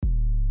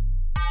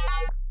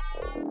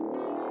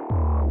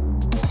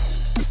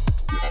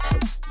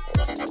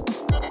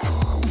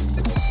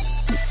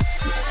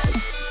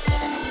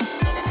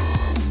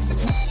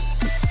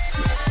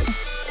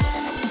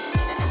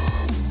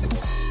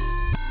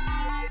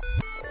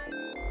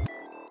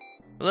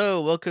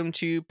Hello, welcome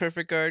to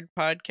Perfect Guard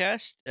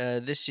Podcast.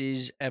 This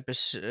is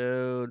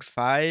episode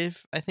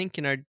 5, I think,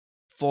 in our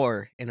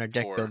 4 in our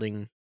deck 4.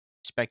 building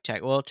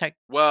spectacular. Well,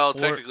 Well,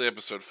 4, technically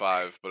episode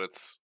 5, but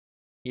it's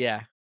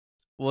yeah.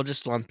 We'll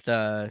just lump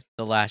the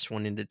last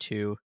one into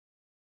 2,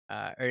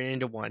 or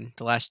into 1.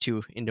 The last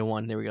 2 into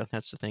 1. There we go.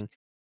 That's the thing.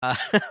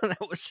 That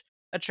was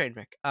a train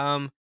wreck.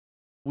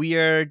 We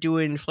are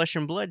doing Flesh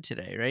and Blood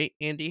today, right,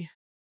 Andy?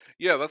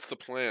 yeah, that's the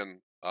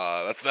plan.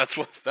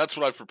 That's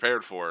what I've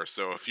prepared for.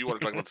 So if you want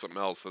to talk about something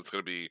else, that's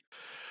going to be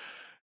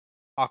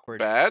Awkward.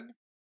 bad,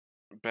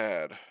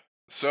 bad.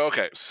 So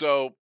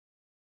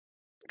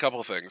a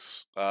couple of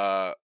things.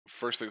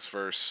 First things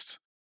first.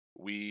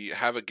 We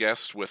have a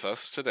guest with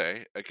us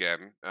today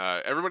again.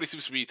 Everybody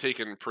seems to be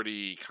taken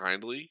pretty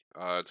kindly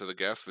to the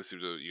guest.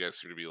 You guys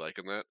seem to be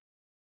liking that.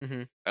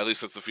 Mm-hmm. At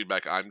least that's the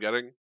feedback I'm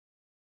getting.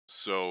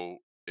 So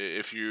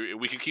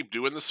we can keep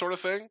doing this sort of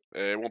thing.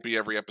 It won't be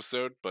every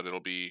episode, but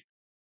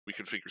we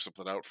can figure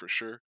something out for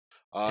sure.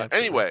 Definitely.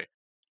 Anyway,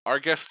 our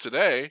guest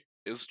today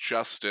is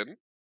Justin,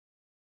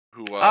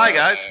 who Hi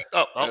guys.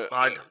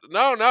 Hi.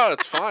 no,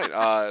 it's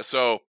fine.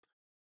 So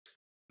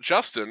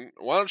Justin,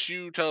 why don't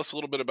you tell us a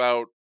little bit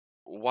about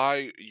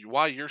why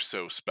you're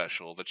so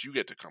special that you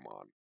get to come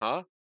on,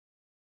 huh?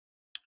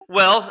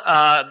 Well,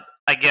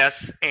 I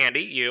guess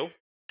Andy, you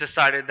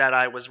decided that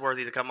I was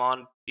worthy to come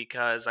on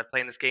because I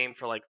played this game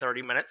for like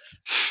 30 minutes,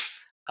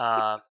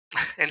 uh,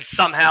 and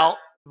somehow,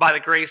 by the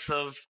grace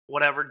of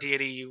whatever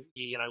deity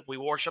we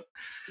worship,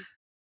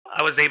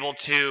 I was able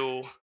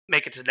to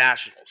make it to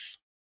nationals.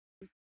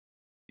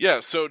 Yeah,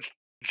 so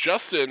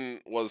Justin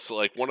was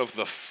like one of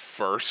the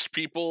first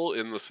people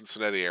in the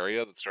Cincinnati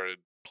area that started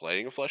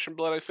playing Flesh and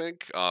Blood, I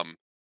think.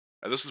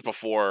 And this is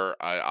before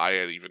I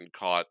had even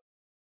caught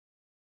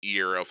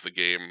ear of the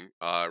game,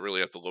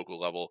 really at the local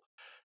level.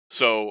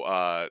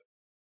 So,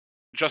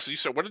 Justin,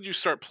 when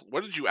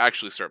did you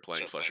actually start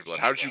playing Flesh and Blood?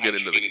 How did you get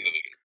into the game?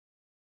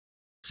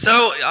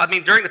 So, I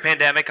mean, during the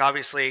pandemic,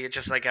 obviously,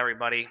 just like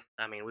everybody,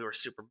 I mean, we were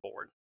super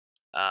bored.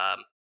 Um,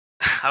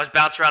 I was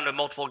bouncing around to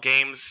multiple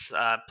games,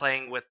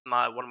 playing with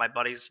one of my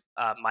buddies,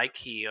 Mike.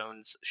 He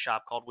owns a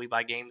shop called We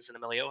Buy Games in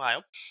Amelia,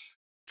 Ohio.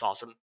 It's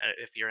awesome.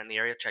 If you're in the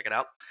area, check it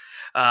out.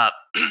 Uh,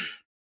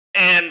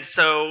 and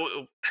so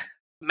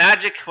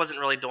Magic wasn't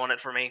really doing it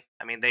for me.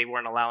 I mean, they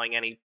weren't allowing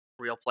any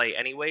real play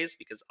anyways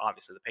because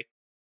obviously the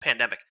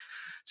pandemic.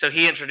 So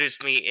he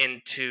introduced me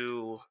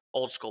into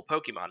old school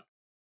Pokemon,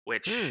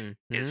 which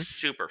Mm-hmm. is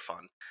super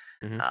fun.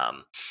 Mhm.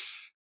 Um,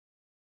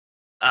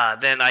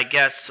 then I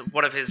guess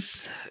one of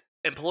his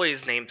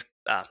employees named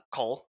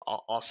Cole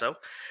also.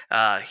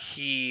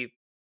 He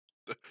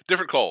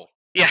Different Cole.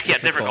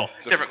 different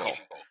Cole.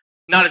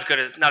 Not as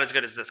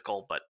good as this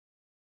Cole, but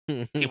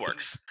he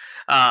works.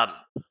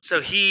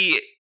 So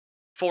he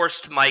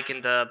forced Mike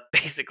into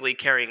basically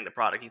carrying the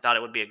product. He thought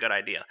it would be a good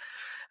idea.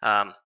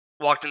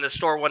 Walked in the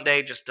store one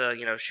day just to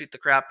shoot the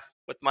crap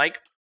with Mike,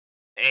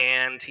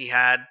 and he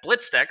had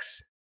blitz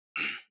decks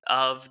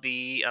of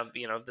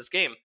this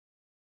game,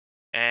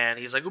 and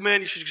he's like, "Oh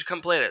man, you should just come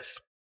play this."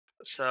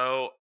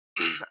 So,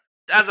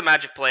 as a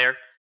Magic player,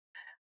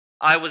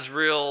 I was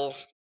real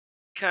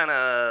kind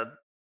of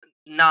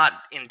not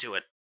into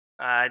it.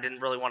 I didn't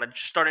really want to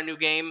start a new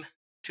game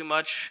too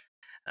much,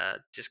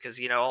 just because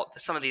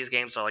some of these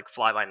games are like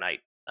fly by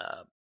night,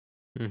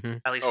 Mm-hmm.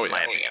 at least Oh in my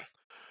yeah. opinion.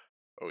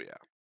 Oh yeah.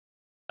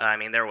 I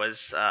mean, there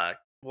was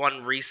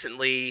one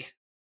recently,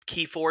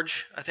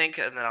 Keyforge, I think,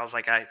 and then I was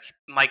like,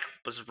 Mike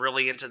was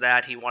really into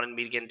that. He wanted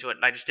me to get into it,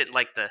 and I just didn't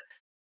like the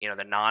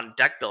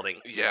non-deck building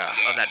Yeah.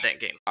 of that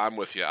game. I'm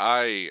with you.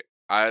 I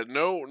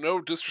no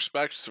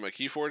disrespect to my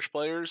Keyforge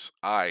players.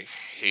 I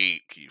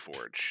hate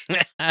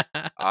Keyforge.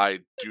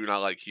 I do not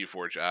like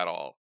Keyforge at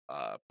all.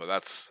 But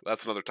that's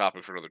another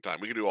topic for another time.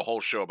 We could do a whole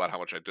show about how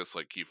much I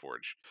dislike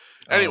Keyforge.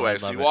 Oh, I Anyway,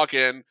 so love you it. walk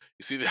in,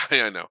 you see the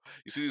I know.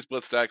 You see these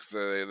blitz decks,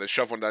 they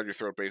shove one down your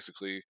throat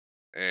basically,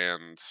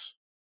 and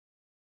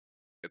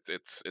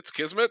it's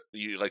kismet.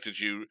 You like did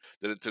you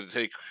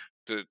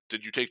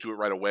take to it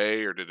right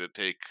away, or did it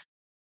take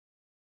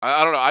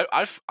I don't know.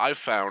 I've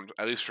found,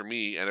 at least for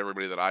me and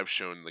everybody that I've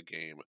shown the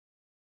game,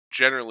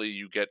 generally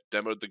you get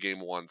demoed the game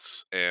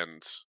once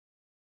and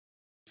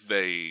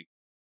they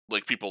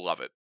people love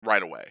it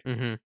right away.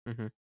 Mm-hmm.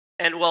 Mm-hmm.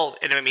 And well,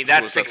 and I mean So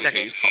that's is that the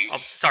exactly. case?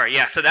 I'm sorry,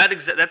 yeah. So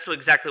that's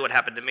exactly what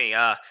happened to me.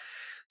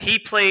 He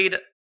played,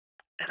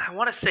 and I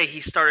want to say he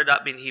started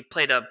up. I mean, he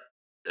played a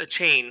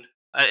chain,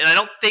 and I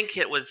don't think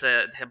it was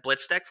a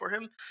blitz deck for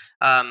him.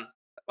 I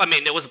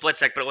mean, it was a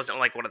blitz deck, but it wasn't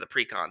like one of the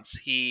precons.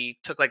 He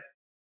took like,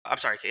 I'm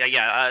sorry,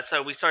 yeah.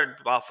 So we started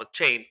off with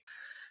chain.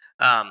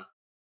 Um,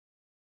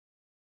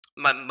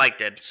 Mike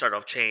did start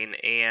off chain,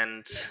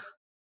 and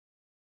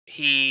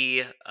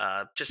he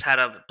just had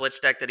a blitz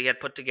deck that he had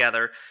put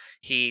together.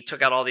 He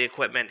took out all the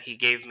equipment. He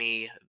gave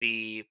me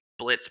the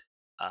blitz.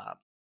 Uh,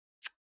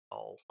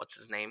 what's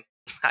his name?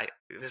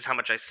 This is how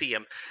much I see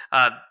him.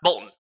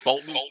 Bolton.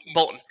 Bolton?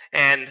 Bolton.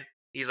 And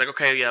he's like,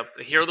 okay, yeah,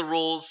 here are the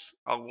rules.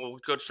 We'll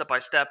go step by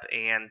step,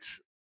 and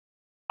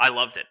I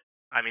loved it.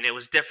 I mean, it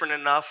was different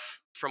enough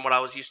from what I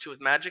was used to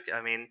with Magic.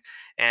 I mean,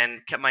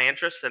 and kept my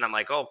interest. And I'm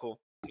like, oh, cool.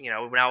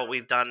 Now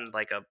we've done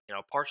like a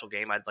partial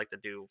game, I'd like to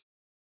do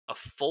a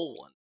full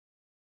one,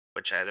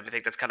 which I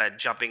think that's kind of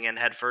jumping in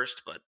head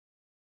first, but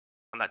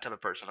I'm that type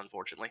of person,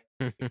 unfortunately.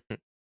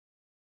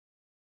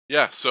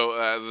 Yeah,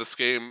 so this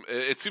game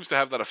it seems to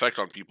have that effect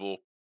on people,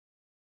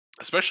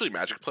 especially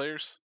Magic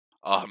players.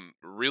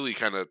 Really,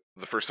 kind of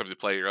the first time they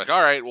play, you're like,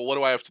 all right, well, what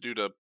do I have to do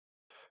to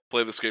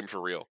play this game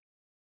for real?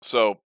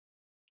 So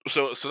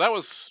that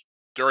was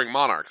during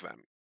Monarch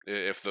then.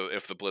 If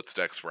the Blitz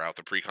decks were out,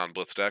 the Precon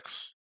Blitz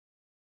decks.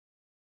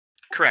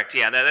 Correct.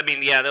 Yeah.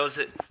 That was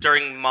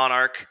during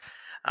Monarch.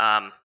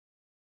 Um,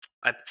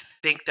 I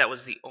think that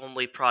was the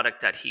only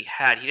product that he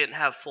had. He didn't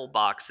have full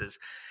boxes,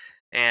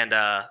 and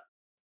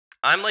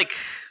I'm like,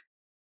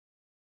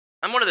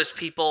 I'm one of those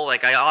people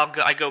like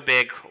I go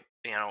big,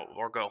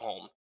 or go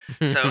home.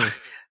 So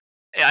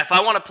yeah, if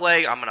I want to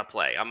play, I'm gonna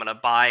play. I'm gonna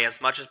buy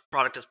as much as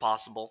product as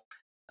possible.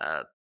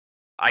 Uh,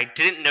 I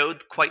didn't know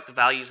quite the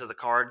values of the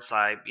cards.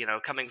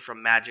 Coming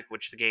from Magic,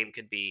 which the game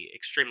could be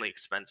extremely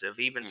expensive,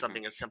 even Hmm.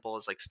 something as simple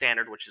as like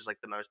Standard, which is like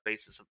the most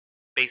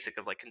basic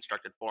of like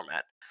constructed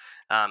format,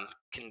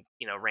 can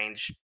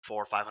range $400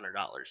 or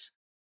 $500.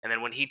 And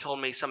then when he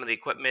told me some of the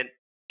equipment,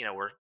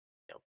 were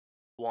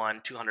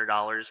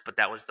 $100-$200, but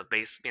that was the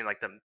base, being like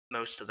the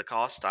most of the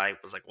cost. I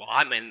was like, well,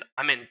 I'm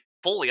in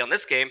fully on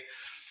this game.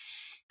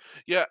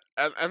 Yeah,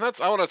 and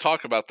that's I want to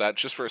talk about that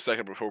just for a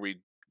second before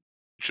we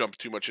jump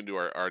too much into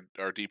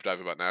our deep dive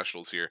about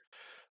nationals here.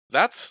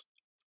 That's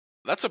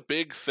that's a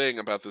big thing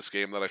about this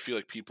game that I feel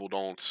like people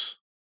don't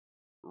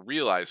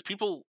realize.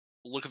 People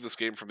look at this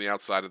game from the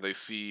outside and they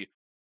see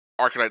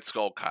Arcanite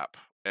Skull Cap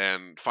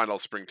and Final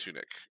Spring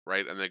Tunic,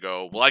 right? And they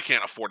go, "Well, I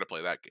can't afford to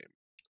play that game."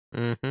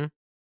 Mm-hmm.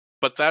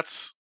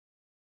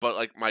 But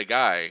like my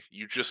guy,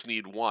 you just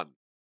need one,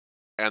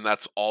 and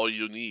that's all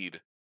you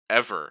need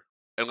ever.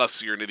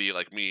 Unless you're an idiot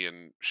like me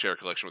and share a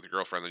collection with your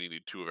girlfriend, then you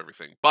need two of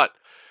everything. But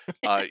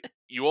uh,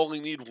 you only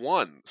need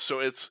one, so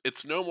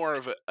it's no more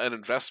of an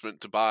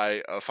investment to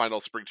buy a Final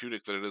Spring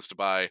Tunic than it is to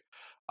buy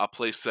a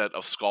playset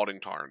of Scalding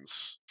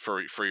Tarns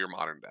for your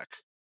modern deck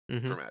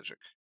Mm-hmm. for Magic.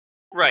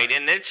 Right,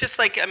 and it's just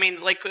like, I mean,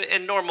 like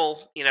in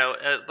normal,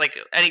 like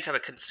any type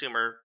of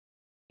consumer,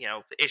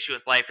 issue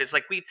with life, it's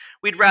like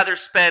we'd rather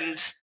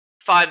spend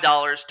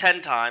 $5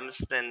 10 times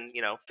than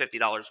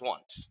 $50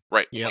 once.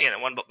 Right. Yep.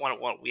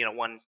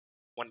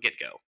 One get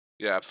go.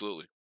 Yeah,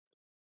 absolutely.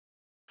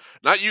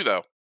 Not you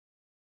though.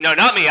 No,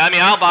 not me. I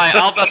mean,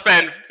 I'll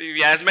spend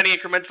as many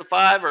increments of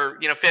 5 or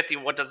 50,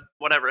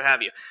 whatever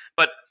have you.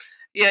 But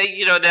yeah,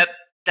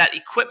 that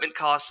equipment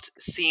cost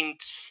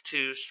seems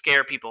to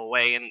scare people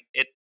away, and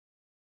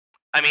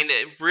I mean,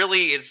 it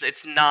really is.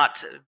 It's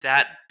not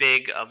that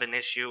big of an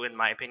issue, in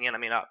my opinion. I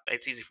mean,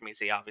 it's easy for me to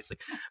say, obviously,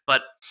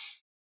 but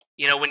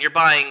when you're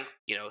buying,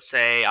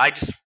 say,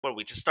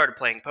 we just started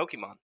playing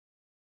Pokemon.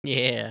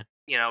 Yeah.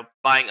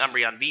 Buying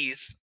Umbreon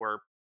V's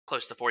were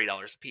close to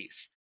 $40 a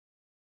piece.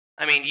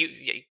 I mean,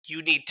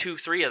 you need 2,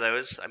 3 of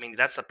those. I mean,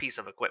 that's a piece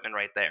of equipment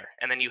right there,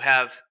 and then you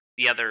have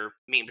the other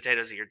meat and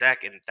potatoes of your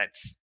deck, and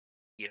that's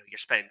you're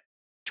spending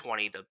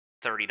 $20 to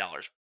 $30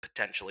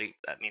 potentially.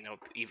 I mean,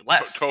 even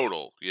less.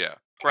 Total, yeah.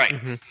 Right.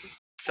 Mm-hmm.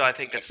 So I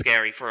think that's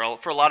scary for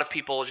a lot of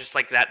people. Just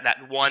like that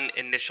one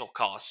initial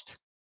cost.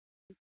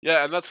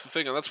 Yeah, and that's the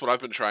thing, and that's what I've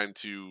been trying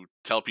to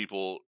tell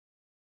people.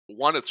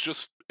 One, it's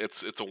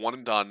a one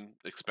and done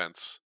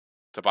expense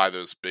to buy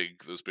those big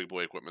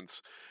boy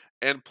equipments,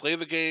 and play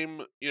the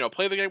game.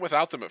 Play the game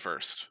without them at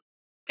first.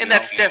 And You know,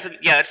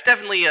 that's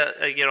definitely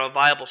a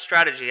viable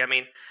strategy. I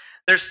mean,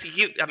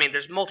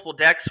 there's multiple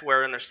decks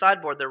where in their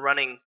sideboard they're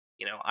running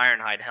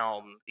Ironhide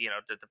Helm,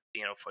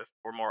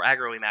 for more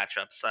aggro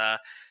matchups.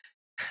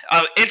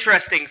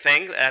 Interesting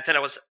thing I thought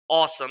it was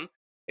awesome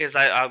is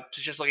I was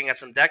just looking at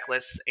some deck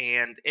lists,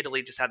 and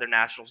Italy just had their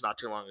nationals not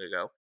too long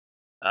ago.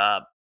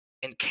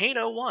 And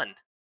Kano won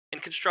in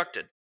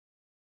constructed,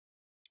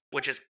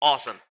 which is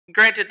awesome.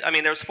 Granted, I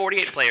mean there was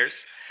 48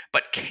 players,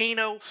 but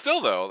Kano,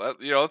 still though,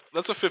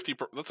 that's a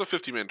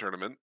 50-man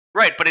tournament.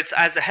 right? But it's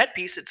as a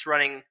headpiece, it's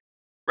running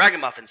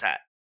Ragamuffin's hat,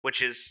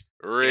 which is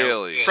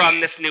Really?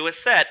 from this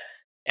newest set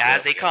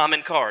as Yep. a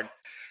common card.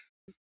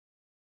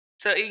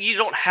 So you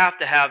don't have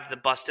to have the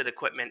busted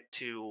equipment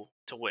to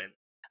win.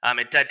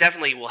 It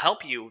definitely will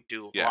help you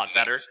do a lot Yes.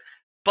 better,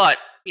 but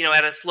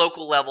at its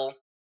local level,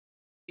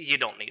 you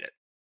don't need it.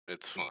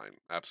 It's fine.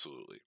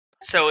 Absolutely.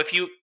 So if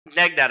you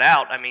neg that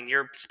out, I mean,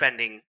 you're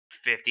spending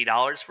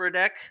 $50 for a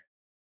deck.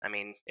 I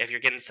mean, if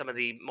you're getting some of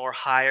the more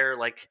higher,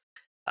 like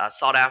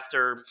sought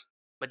after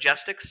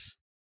Majestics,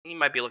 you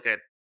might be looking at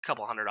a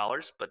couple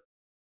 $100, but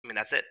I mean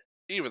that's it.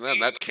 Even then,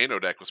 that Kano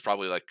deck was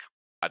probably like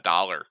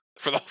 $1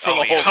 for the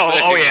Oh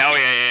whole yeah,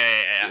 thing.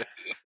 yeah.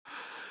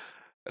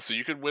 So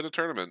you could win a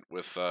tournament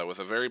with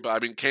a very. I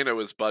mean, Kano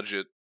is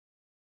budget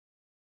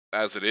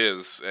as it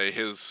is.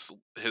 His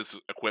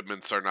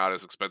equipments are not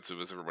as expensive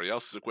as everybody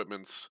else's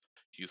equipments.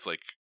 He's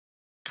like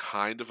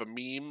kind of a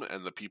meme,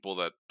 and the people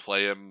that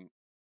play him.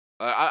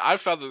 I've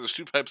found that there's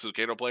two types of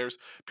Kano players: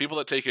 people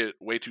that take it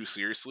way too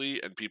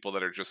seriously, and people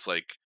that are just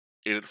like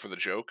in it for the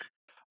joke,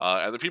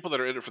 and the people that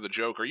are in it for the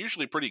joke are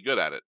usually pretty good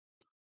at it.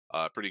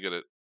 Pretty good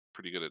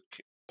at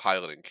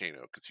piloting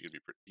Kano because he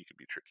can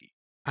be tricky.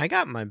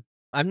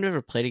 I've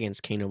never played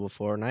against Kano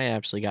before, and I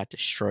absolutely got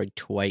destroyed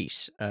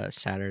twice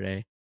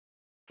Saturday.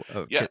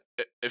 Yeah,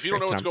 if you don't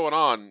know what's going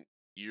on,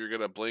 you're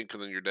gonna blink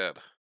and then you're dead.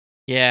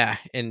 Yeah,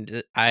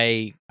 and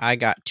I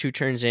got 2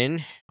 turns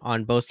in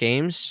on both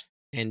games,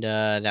 and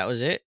that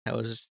was it.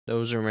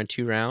 Those were my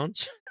 2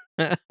 rounds.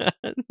 And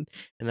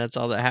that's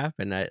all that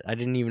happened. I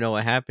didn't even know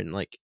what happened.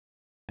 Like,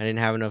 I didn't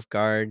have enough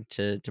guard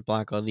to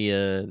block all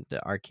the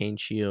arcane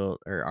shield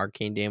or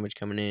arcane damage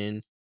coming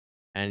in,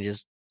 and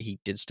just he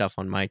did stuff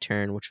on my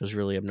turn, which was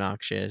really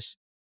obnoxious.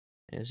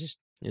 It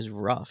was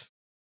rough.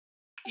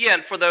 Yeah,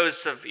 and for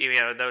those of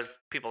those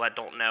people that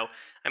don't know,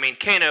 I mean,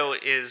 Kano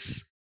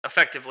is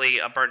effectively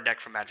a burn deck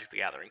from Magic the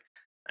Gathering.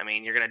 I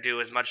mean, you're gonna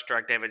do as much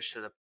direct damage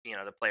to the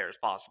player as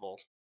possible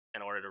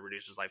in order to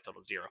reduce his life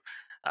total to 0.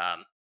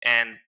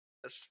 And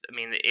I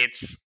mean,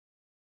 it's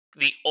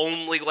the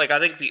only I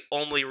think the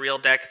only real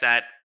deck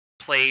that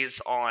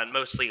plays on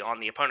mostly on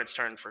the opponent's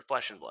turn for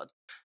Flesh and Blood,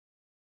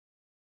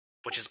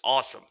 which is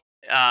awesome.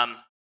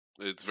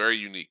 It's very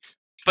unique.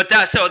 But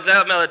I'm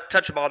gonna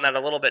touch upon that a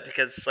little bit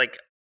because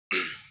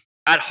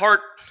at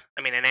heart,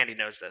 I mean, and Andy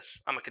knows this,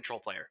 I'm a control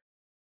player.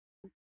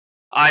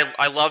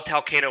 I loved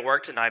how Kano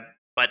worked,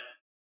 but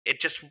it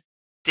just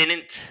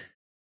didn't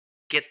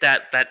get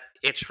that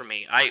itch for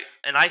me.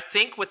 I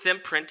think with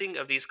them printing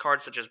of these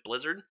cards such as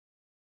Blizzard,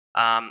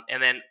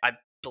 and then I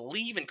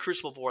believe in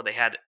Crucible War they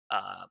had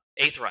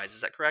Aetherize.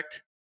 Is that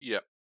correct?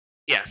 Yep.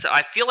 Yeah, so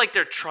I feel like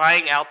they're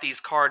trying out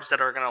these cards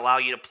that are going to allow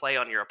you to play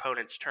on your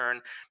opponent's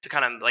turn to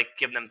kind of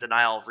give them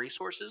denial of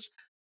resources,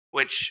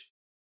 which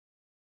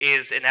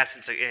is in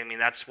essence, I mean,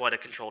 that's what a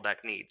control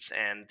deck needs,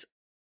 and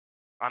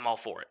I'm all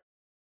for it.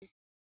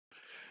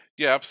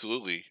 Yeah,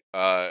 absolutely.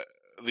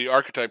 The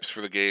archetypes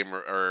for the game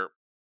are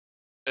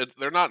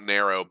they're not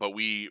narrow, but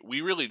we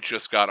really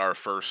just got our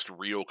first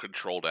real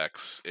control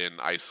decks in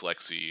Ice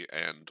Lexi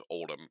and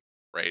Oldhim,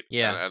 right?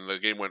 Yeah. And the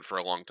game went for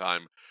a long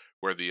time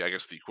where I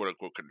guess the quote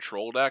unquote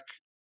control deck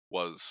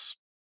was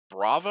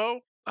Bravo,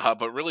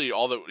 but really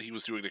all that he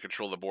was doing to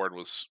control the board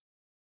was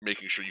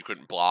making sure you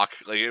couldn't block.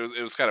 Like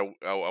it was kind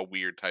of a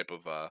weird type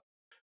of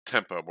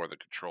tempo more than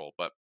control.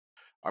 But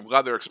I'm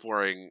glad they're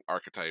exploring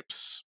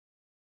archetypes.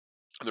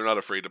 They're not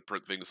afraid to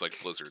print things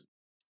like Blizzard.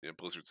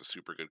 Blizzard's a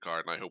super good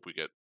card, and I hope we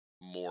get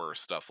more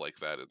stuff like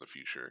that in the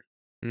future.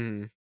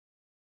 Mm-hmm.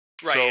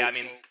 Right. So, yeah, I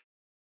mean,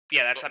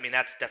 yeah,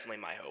 that's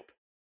definitely my hope.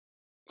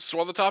 So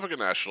on the topic of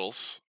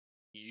nationals,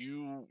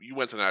 you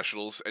went to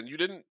nationals, and you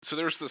didn't. So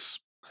there's this.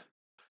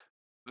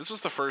 This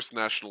is the first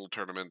national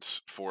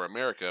tournament for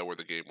America where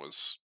the game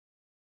was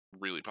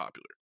really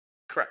popular,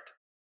 Correct.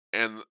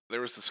 and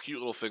there was this cute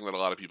little thing that a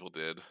lot of people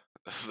did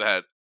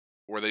that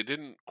where they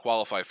didn't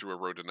qualify through a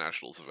Road to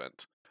Nationals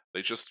event.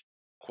 They just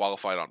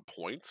qualified on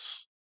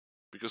points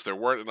because there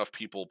weren't enough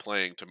people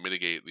playing to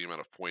mitigate the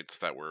amount of points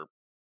that were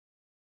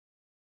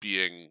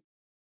being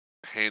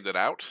handed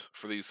out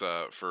for these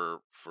for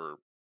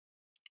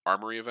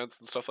armory events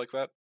and stuff like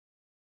that.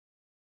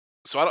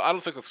 So I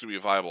don't think that's going to be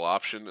a viable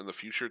option in the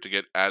future to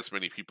get as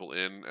many people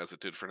in as it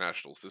did for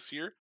nationals this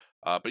year.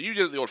 But you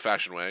did it the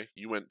old-fashioned way.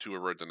 You went to a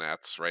Road to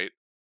Nats, right?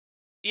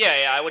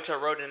 Yeah, I went to a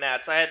Road to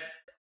Nats. I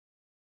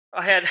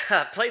had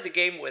played the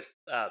game with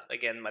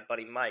again my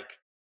buddy Mike.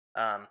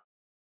 Um,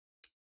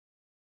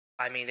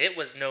 I mean, it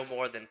was no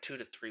more than 2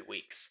 to 3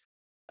 weeks.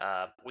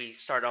 We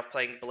started off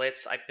playing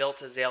Blitz. I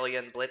built Azalea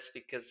and Blitz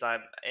because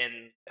I'm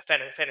in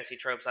fantasy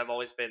tropes. I've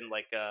always been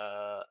like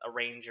a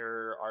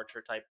ranger,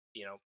 archer type,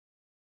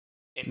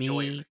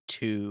 enjoyer. Me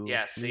too.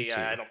 Yeah, Me see, too.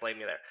 I don't blame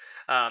you there.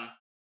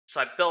 So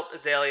I built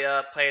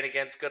Azalea, playing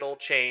against good old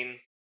Chain.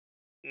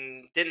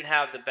 Didn't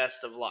have the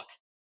best of luck.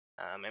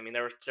 I mean,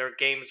 there were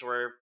games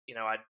where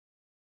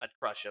I'd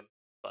crush him,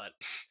 but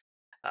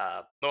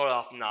more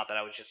often than not that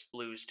I would just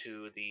lose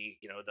to the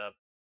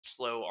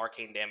slow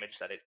arcane damage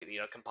that it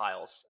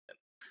compiles.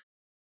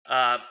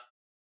 Uh,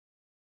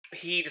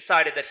 he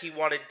decided that he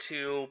wanted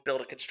to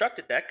build a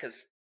constructed deck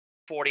because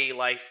 40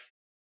 life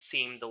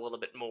seemed a little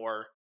bit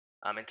more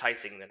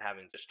enticing than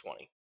having just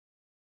 20.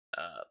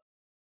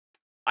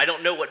 I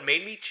don't know what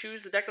made me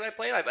choose the deck that I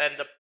played. I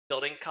ended up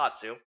building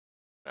Katsu.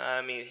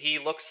 I mean, he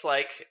looks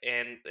like,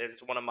 and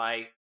it's one of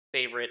my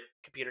favorite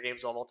computer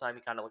games of all time.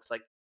 He kind of looks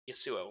like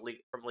Yasuo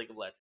from League of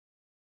Legends.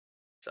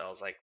 So I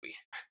was like,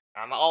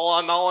 I'm all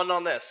in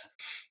on this.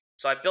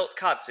 So I built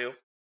Katsu.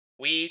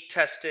 We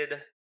tested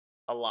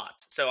a lot.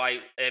 So I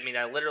mean,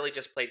 I literally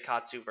just played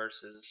Katsu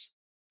versus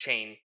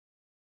Chain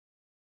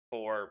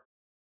for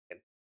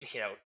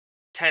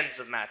tens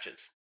of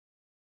matches.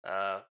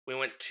 We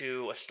went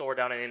to a store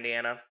down in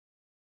Indiana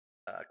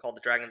called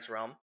the Dragon's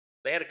Realm.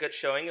 They had a good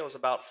showing. It was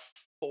about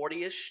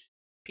 40-ish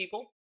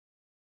people.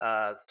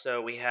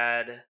 So we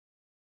had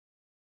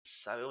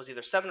it was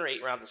either 7 or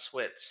 8 rounds of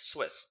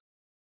Swiss.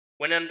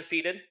 Went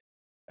undefeated.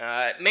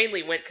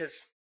 Mainly went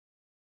because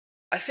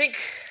I think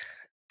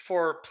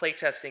for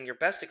playtesting, your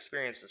best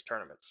experience is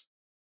tournaments,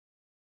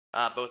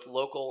 both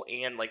local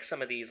and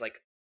some of these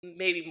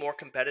maybe more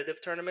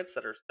competitive tournaments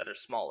that are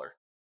smaller.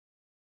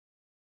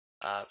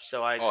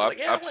 So I Oh, was like,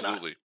 yeah, why not?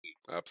 absolutely,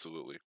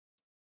 absolutely.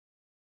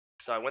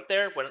 So I went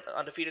there, went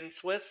undefeated in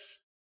Swiss.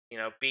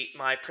 Beat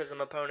my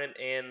Prism opponent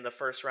in the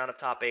first round of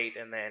top 8,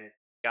 and then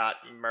got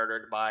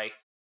murdered by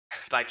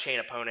by Chain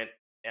opponent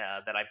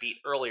that I beat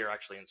earlier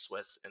actually in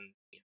Swiss in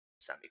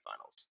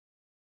semifinals.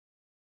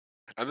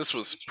 And this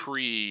was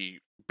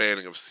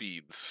pre-banning of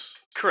seeds.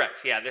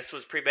 Correct. Yeah, this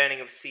was pre-banning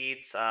of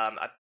seeds.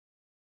 I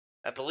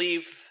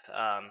believe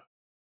that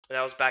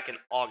was back in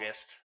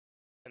August,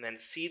 and then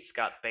seeds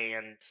got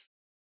banned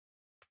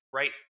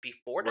right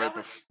before Right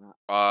Dallas.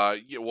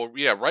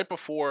 before, right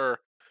before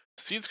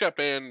seeds got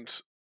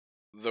banned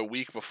the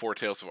week before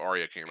Tales of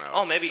Aria came out.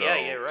 Oh, maybe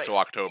yeah, So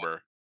right.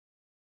 October,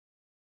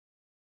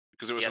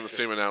 because it was in the Yes,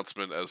 same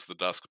announcement as the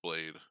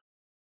Duskblade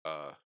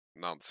uh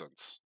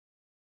nonsense.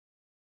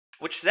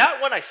 which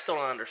that one I still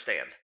don't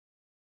understand.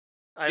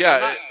 I'm Yeah,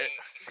 not.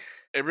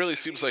 it really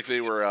seems like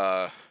they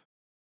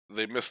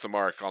missed the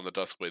mark on the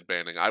Duskblade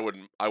banning. I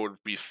would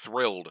be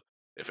thrilled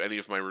if any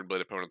of my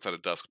Runeblade opponents had a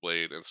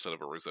Duskblade instead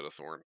of a Rosetta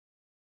Thorn.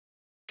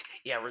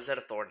 Yeah,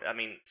 Rosetta Thorn. I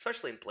mean,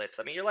 especially in Blitz.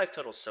 I mean, your life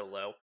total's so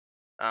low.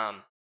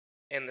 Um,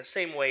 in the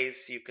same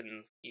ways you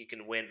can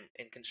win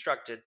in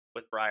Constructed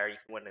with Briar, you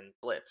can win in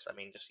Blitz. I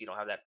mean, just you don't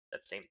have that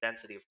same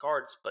density of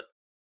cards, but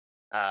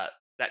uh,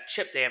 that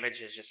chip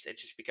damage is just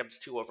becomes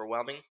too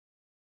overwhelming.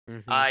 Hmm.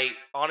 I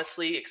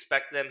honestly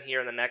expect them here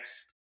in the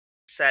next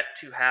set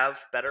to have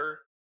better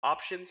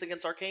options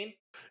against Arcane.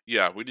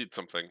 Yeah, we need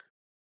something.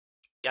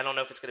 I don't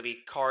know if it's going to be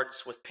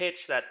cards with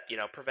pitch that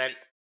prevent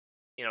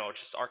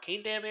just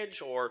arcane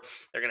damage, or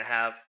they're gonna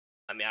have.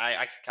 I mean,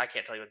 I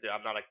can't tell you what to do.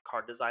 I'm not a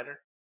card designer,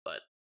 but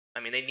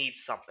I mean they need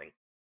something.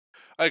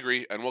 I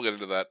agree, and we'll get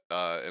into that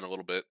in a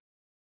little bit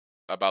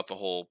about the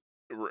whole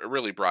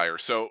really Briar.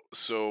 So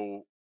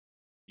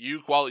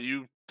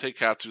you take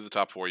Cats to the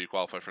top 4, you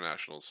qualify for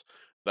nationals.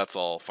 That's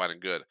all fine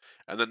and good.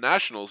 And then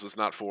nationals is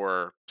not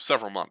for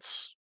several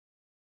months.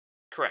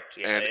 Correct.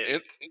 Yeah.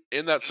 And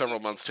in that several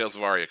months, Tales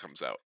of Aria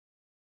comes out.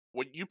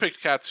 When you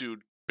picked Katsu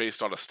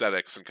based on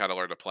aesthetics and kind of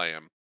learned to play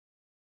him,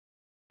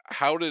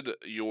 how did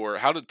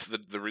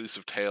the release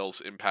of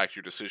Tales impact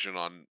your decision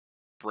on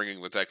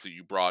bringing the deck that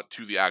you brought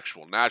to the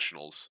actual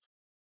nationals?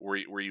 Were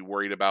you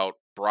worried about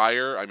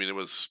Briar? I mean, it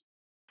was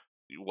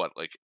what,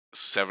 like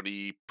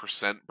 70%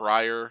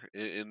 Briar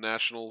in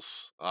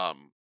nationals.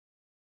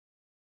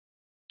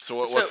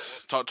 So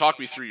So talk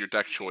me through your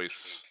deck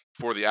choice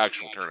for the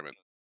actual tournament.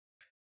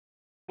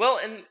 well,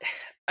 and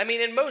I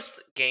mean in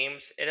most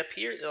games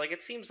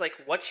it seems like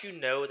what you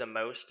know the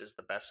most is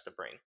the best to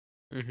bring.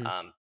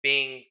 Hmm.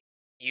 Being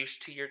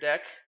used to your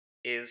deck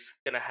is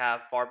gonna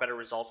have far better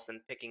results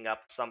than picking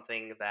up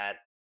something that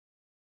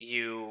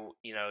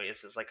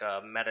is like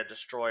a meta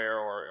destroyer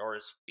or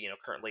is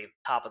currently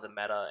top of the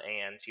meta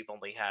and you've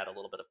only had a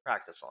little bit of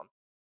practice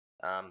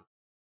on.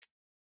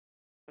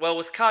 Well,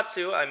 with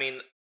Katsu, I mean,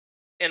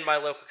 in my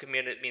local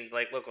community, I mean,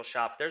 like local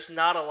shop, there's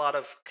not a lot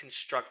of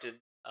constructed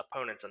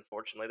opponents.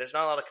 Unfortunately, there's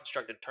not a lot of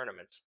constructed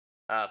tournaments.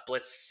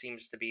 Blitz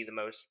seems to be the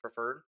most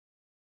preferred.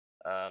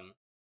 Um,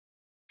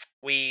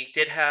 we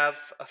did have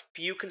a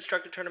few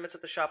constructed tournaments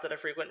at the shop that I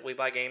frequent. We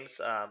buy games.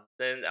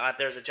 Then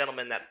there's a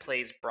gentleman that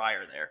plays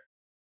Briar there.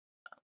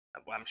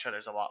 I'm sure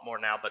there's a lot more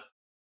now, but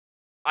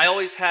I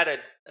always had a.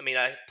 I mean,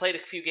 I played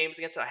a few games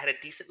against it. I had a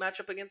decent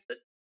matchup against it.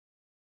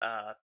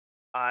 Uh,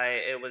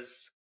 it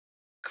was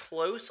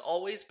close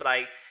always, but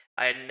I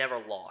had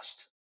never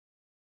lost.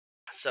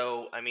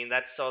 So I mean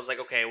so I was like,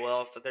 okay,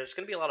 well if there's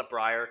gonna be a lot of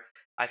Briar,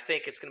 I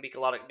think it's gonna be a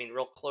lot of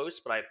real close,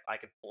 but I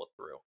could pull it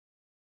through.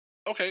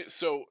 Okay,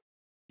 so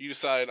you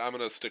decide I'm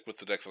gonna stick with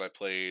the deck that I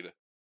played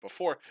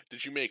before.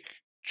 Did you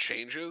make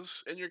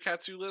changes in your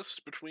Katsu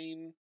list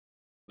between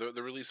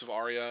the release of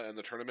Aria and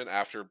the tournament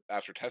after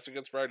testing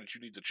against Briar? Did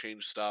you need to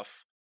change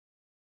stuff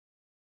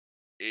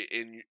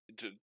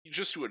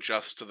just to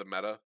adjust to the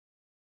meta?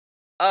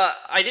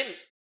 I didn't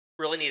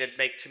really need to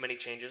make too many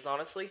changes,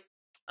 honestly.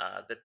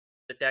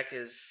 The deck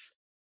is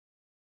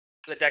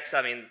the decks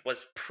I mean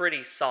was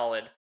pretty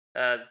solid.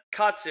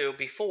 Katsu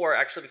before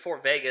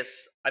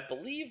Vegas, I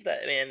believe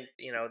that and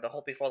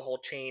before the whole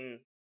chain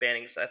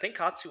bannings, I think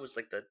Katsu was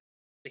like the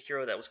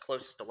hero that was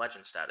closest to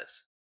legend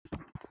status.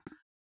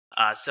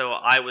 So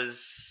I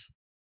was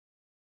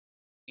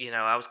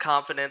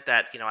confident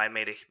that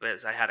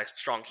I had a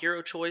strong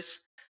hero choice.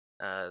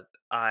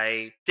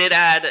 I did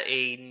add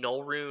a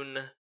null rune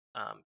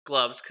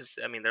gloves because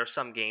I mean there are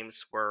some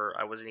games where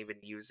I wasn't even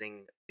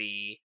using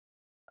the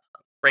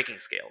breaking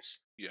scales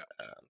Yeah.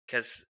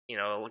 because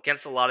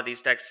against a lot of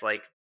these decks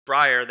like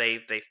Briar they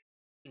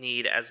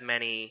need as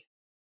many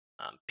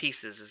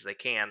pieces as they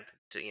can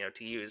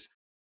to use.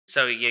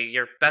 So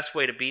your best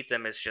way to beat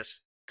them is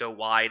just go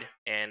wide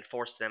and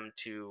force them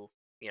to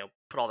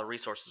put all the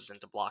resources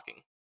into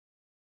blocking.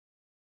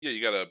 Yeah,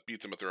 you gotta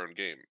beat them at their own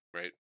game,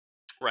 right?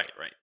 Right,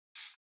 right.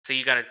 So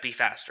you got to be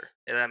faster.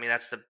 And I mean,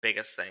 that's the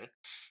biggest thing.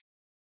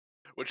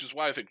 Which is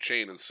why I think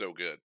Chain is so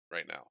good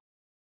right now.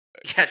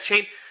 Yeah, Because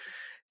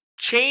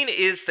Chain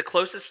is the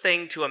closest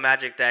thing to a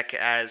Magic deck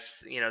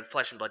as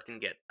Flesh and Blood can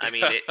get. I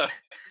mean,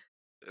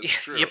 It's you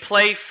true.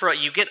 play for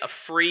you get a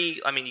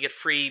free. I mean, you get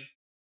free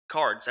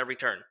cards every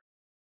turn.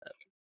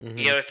 Hmm.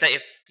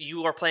 If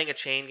you are playing a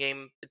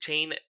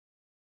chain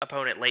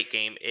opponent late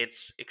game,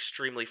 it's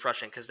extremely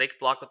frustrating because they could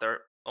block with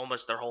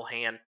almost their whole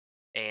hand.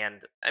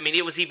 And I mean,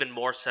 it was even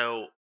more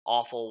so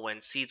awful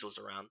when Seeds was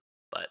around.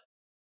 But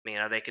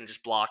they can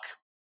just block,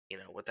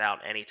 without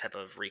any type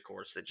of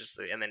recourse.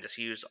 And then just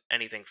use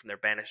anything from their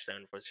banish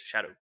zone for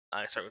Shadow.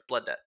 Sorry, with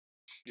Blood Debt.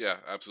 Yeah,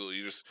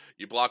 absolutely.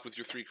 You block with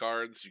your 3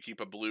 cards. You keep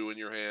a blue in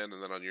your hand,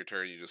 and then on your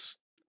turn you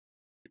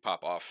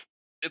pop off.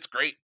 It's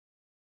great.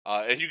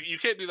 And you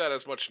can't do that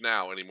as much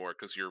now anymore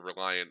because you're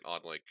reliant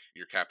on like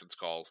your captain's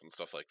calls and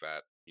stuff like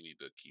that. You need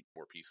to keep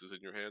more pieces in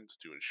your hand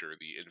to ensure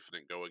the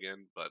infinite go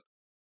again. But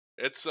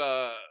it's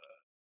the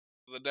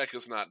deck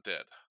is not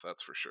dead.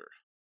 That's for sure.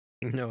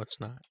 No, it's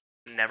not.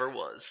 Never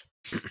was.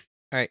 All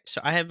right,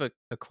 so I have a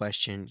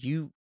question.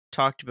 You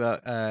talked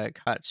about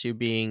Katsu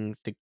being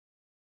the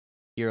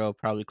hero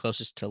probably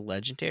closest to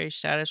legendary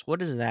status. What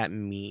does that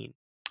mean?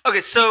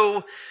 Okay,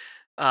 so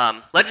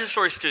Legend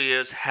Story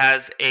Studios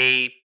has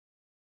a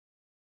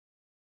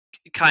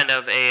kind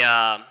of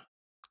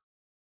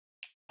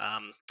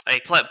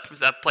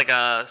like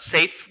a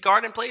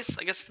safeguard in place.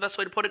 I guess is the best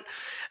way to put it.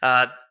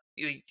 Uh,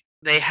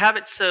 they have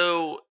it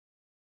so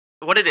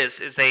what it is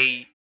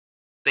they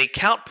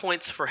count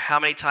points for how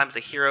many times a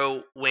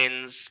hero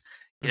wins,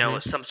 Hmm.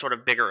 some sort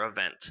of bigger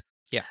event.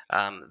 Yeah.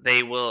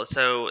 They will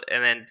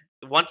and then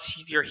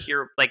once your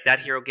hero like that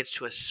hero gets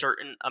to a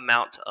certain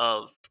amount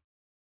of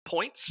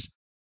points,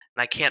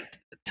 and I can't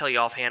tell you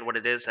offhand what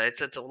it is.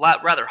 It's a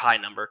rather high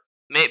number.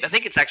 I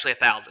think it's actually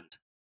 1,000.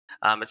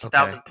 It's a Okay.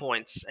 1,000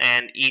 points,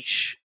 and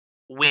each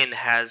win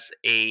has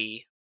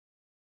a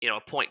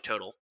point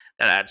total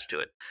that adds to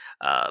it.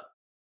 Uh,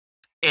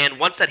 and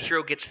once that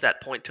hero gets to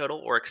that point total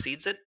or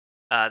exceeds it,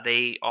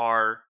 they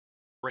are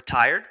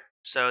retired.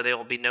 So they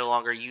will be no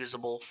longer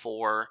usable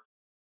for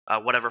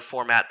whatever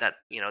format that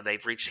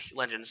they've reached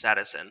legend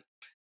status in,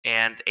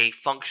 and a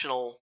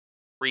functional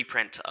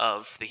reprint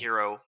of the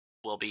hero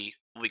will be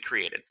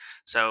created.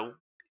 So it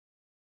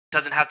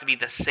doesn't have to be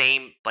the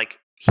same like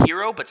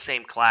hero, but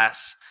same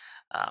class.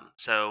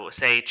 So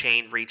say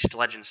Chain reached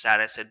legend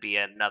status, it'd be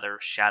another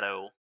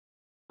Shadow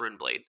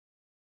Runeblade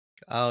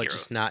Oh, hero.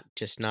 just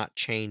not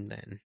chain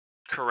then.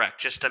 Correct,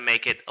 just to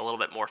make it a little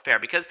bit more fair,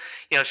 because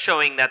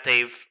showing that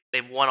they've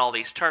won all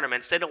these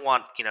tournaments, they don't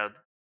want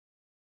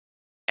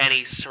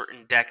any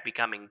certain deck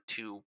becoming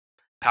too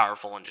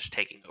powerful and just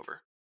taking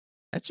over.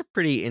 That's a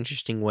pretty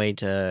interesting way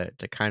to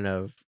kind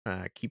of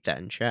keep that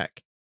in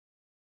check.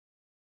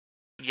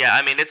 Yeah,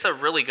 I mean it's a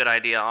really good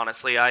idea,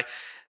 honestly.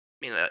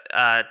 You know,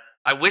 uh,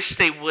 I wish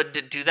they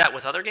would do that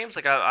with other games.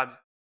 Like I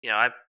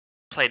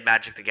played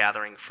Magic the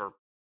Gathering for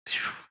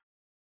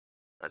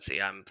let's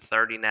see, I'm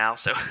 30 now,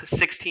 so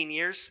 16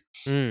 years.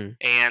 Mm.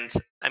 And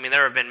I mean,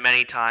 there have been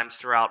many times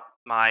throughout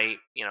my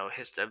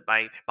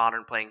my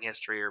modern playing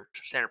history or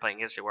standard playing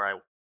history where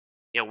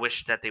I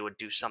wish that they would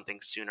do something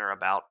sooner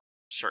about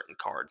certain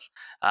cards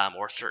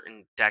or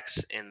certain decks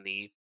in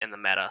the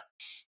meta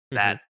Hmm.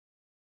 that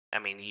I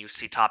mean you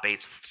see top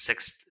eight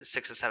six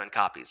to seven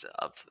copies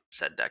of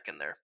said deck in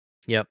there.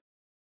 Yep.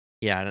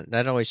 Yeah,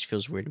 that always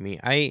feels weird to me.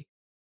 I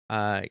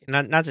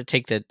not to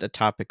take the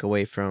topic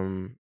away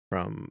from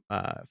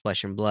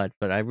Flesh and Blood,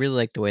 but I really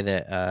like the way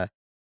that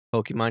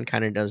Pokemon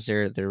kind of does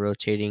their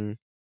rotating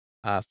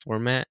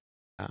format,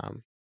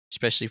 um,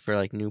 especially for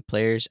like new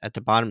players. At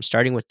the bottom,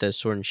 starting with the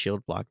Sword and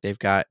Shield block, they've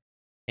got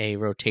a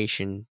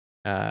rotation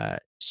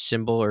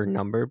symbol or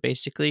number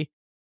basically,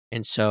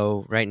 and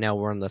so right now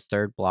we're on the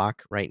third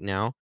block right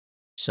now.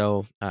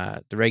 So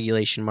the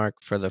regulation mark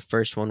for the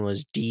first one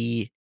was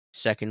D,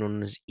 second one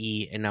was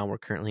E, and now we're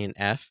currently in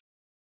F.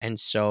 And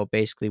so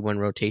basically, when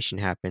rotation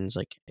happens,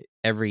 like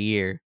every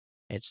year,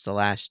 it's the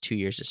last 2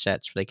 years of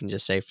sets. So they can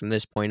just say from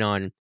this point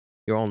on,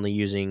 you're only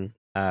using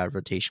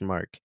rotation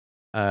mark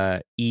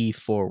E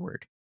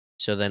forward.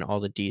 So then all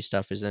the D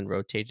stuff is then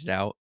rotated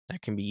out.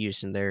 That can be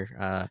used in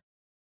their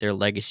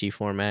legacy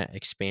format,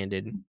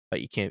 expanded,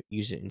 but you can't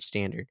use it in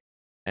standard.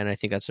 And I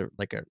think that's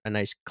a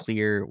nice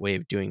clear way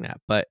of doing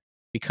that. But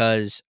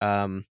because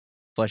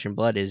Flesh and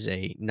Blood is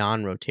a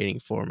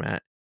non-rotating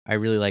format, I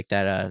really like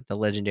that the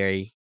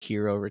legendary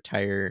hero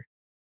retire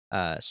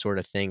sort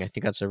of thing. I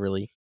think that's a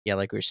really, yeah,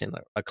 like we were saying,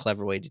 like, a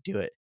clever way to do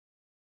it.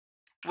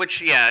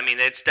 Which yeah, I mean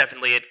it's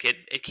definitely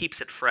it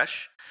keeps it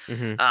fresh.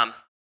 Hmm. Now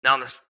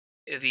on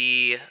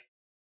the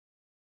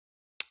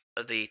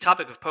the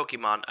topic of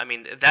Pokemon, I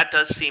mean that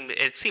does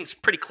seems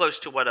pretty close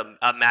to what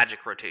a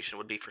Magic rotation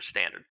would be for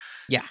standard.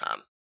 Yeah.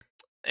 Um,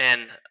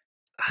 and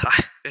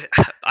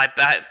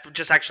I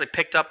just actually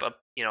picked up a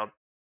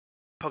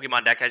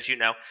Pokemon deck, as you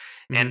know,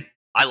 Hmm. and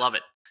I love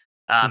it.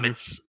 Hmm.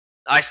 It's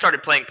I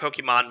started playing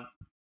Pokemon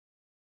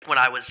when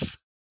I was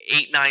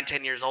 8, 9,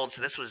 10 years old,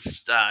 so this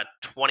was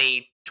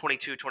 20,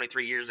 22,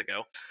 23 years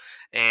ago,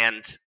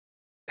 and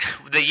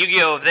the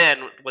Yu-Gi-Oh then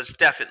was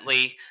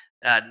definitely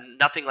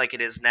Nothing like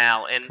it is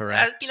now. And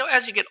Correct.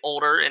 as you get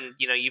older and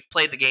you've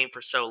played the game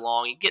for so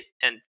long, you get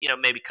and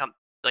maybe come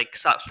like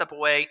step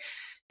away,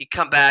 you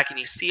come back and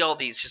you see all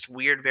these just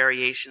weird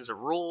variations of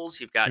rules.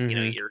 You've got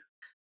Mhm.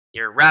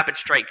 your rapid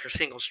strike, your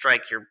single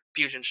strike, your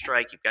fusion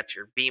strike. You've got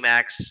your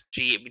VMAX,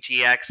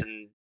 GX,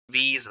 and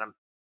Vs. And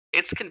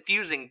it's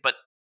confusing, but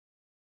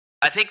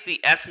I think the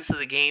essence of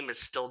the game is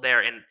still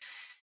there, and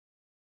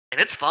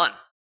it's fun.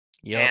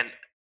 Yep. And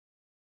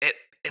it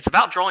it's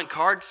about drawing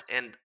cards,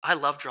 and I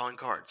love drawing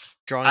cards.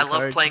 I Drawing love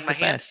cards is playing the my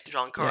hand best.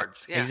 drawing Yeah,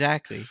 cards. Yeah.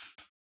 exactly.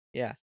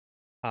 Yeah.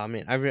 Oh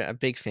man, a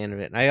big fan of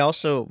it. And I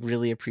also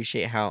really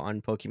appreciate how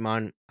on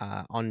Pokemon,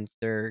 on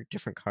their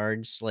different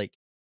cards, like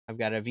I've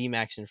got a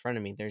VMAX in front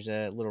of me. There's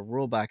a little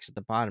rule box at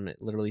the bottom. It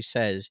literally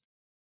says,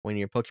 when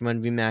your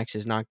Pokemon VMAX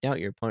is knocked out,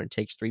 your opponent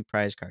takes 3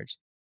 prize cards.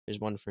 There's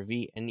one for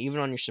V, and even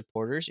on your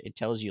supporters, it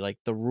tells you like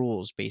the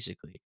rules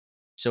basically.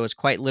 So it's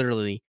quite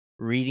literally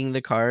reading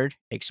the card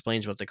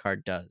explains what the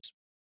card does,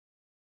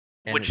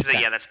 and Which it's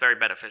got, yeah, that's very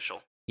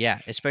beneficial. yeah,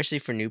 especially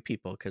for new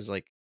people because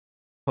like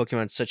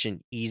Pokemon's such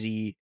an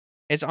easy.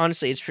 It's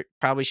honestly,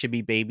 probably should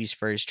be baby's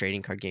first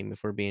trading card game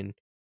if we're being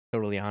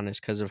totally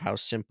honest, because of how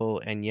simple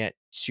and yet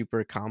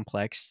super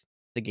complex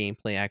the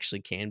gameplay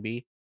actually can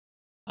be,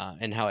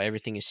 and how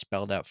everything is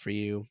spelled out for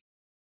you.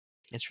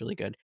 It's really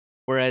good.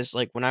 Whereas,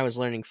 like when I was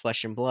learning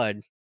Flesh and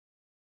Blood,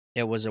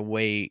 it was a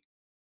way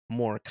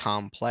more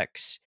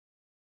complex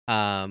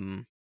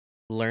um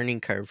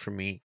learning curve for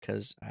me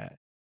because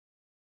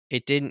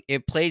it didn't.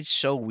 It played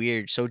so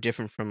weird, so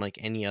different from like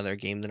any other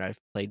game that I've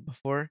played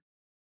before.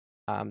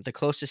 The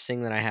closest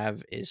thing that I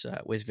have is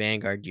with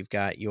Vanguard. You've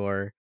got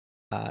your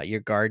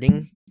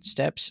guarding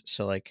steps.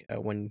 So like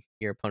when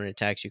your opponent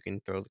attacks, you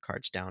can throw the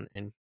cards down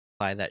and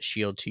apply that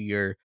shield to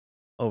your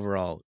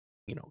overall,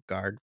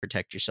 guard,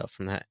 protect yourself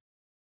from that.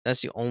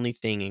 That's the only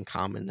thing in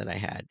common that I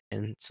had,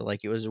 and so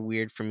like it was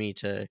weird for me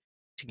to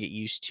get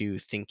used to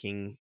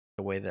thinking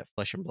the way that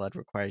Flesh and Blood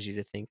requires you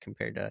to think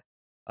compared to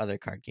other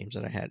card games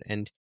that I had.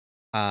 And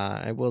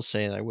I will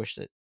say that I wish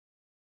that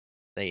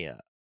they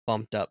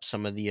bumped up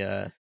some of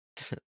the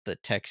the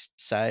text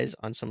size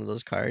on some of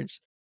those cards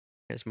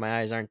because my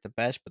eyes aren't the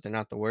best, but they're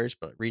not the worst.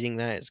 But reading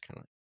that is kind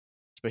of,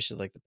 especially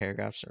like the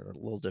paragraphs are a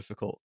little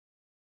difficult.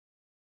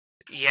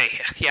 Yeah,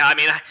 yeah, yeah. I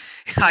mean,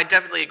 I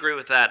definitely agree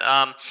with that.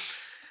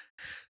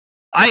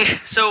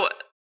 So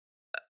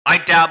I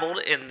dabbled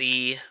in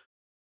the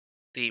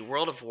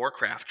World of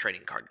Warcraft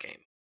trading card game.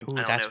 I Ooh, don't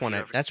know if you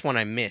ever. that's one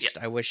I Yeah. missed.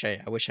 I wish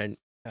I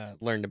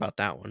learned about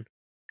that one.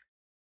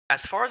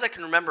 As far as I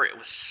can remember, it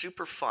was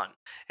super fun,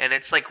 and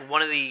it's like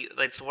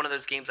it's one of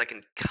those games I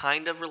can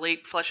kind of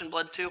relate Flesh and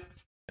Blood to.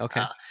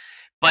 Okay. Uh,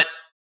 but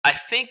I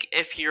think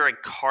if you're a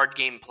card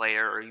game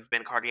player or you've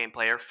been a card game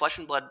player, Flesh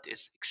and Blood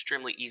is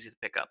extremely easy to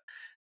pick up.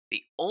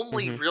 The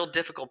only Mm-hmm. real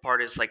difficult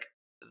part is like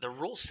the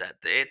rule set.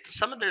 There's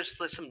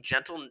some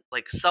gentle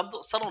like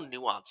subtle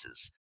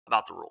nuances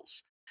about the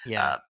rules.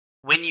 Yeah. Uh,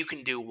 when you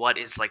can do what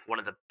is like one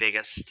of the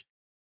biggest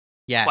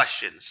Yes.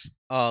 questions.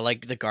 Oh,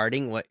 like the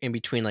guarding, what in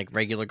between like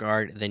regular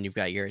guard, then you've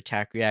got your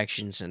attack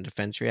reactions and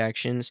defense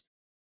reactions.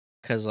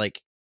 Because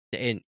like,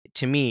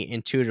 to me,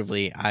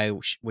 intuitively,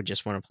 would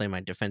just want to play my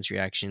defense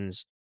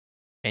reactions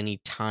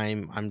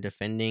anytime I'm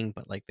defending,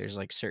 but like there's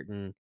like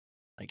certain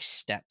like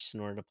steps in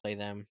order to play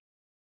them.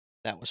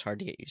 That was hard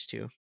to get used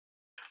to.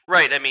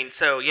 Right. I mean,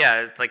 so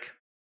yeah, it's like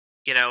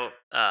you know,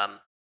 um,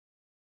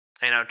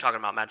 I know talking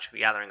about Magic the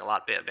Gathering a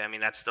lot, but I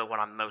mean that's the one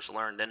I'm most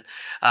learned in.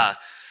 Uh,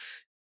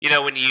 Yeah.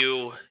 when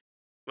you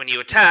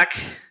attack,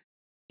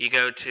 you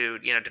go to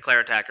declare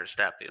attacker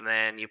step, and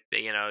then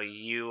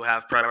you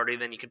have priority,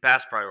 then you can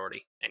pass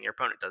priority, and your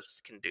opponent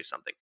does can do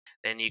something.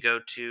 Then you go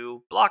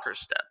to blocker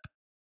step,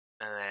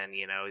 and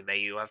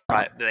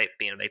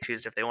then they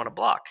choose if they want to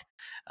block.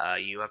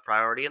 You have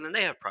priority, and then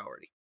they have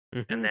priority,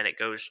 and Mm-hmm. then it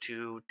goes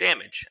to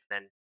damage.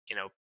 And then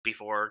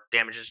before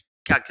damage is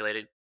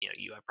calculated,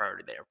 you have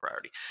priority, they have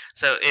priority.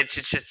 So it's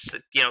just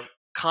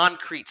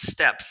concrete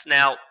steps.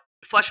 Now,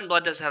 Flesh and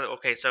Blood does have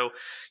okay. So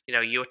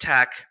you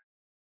attack,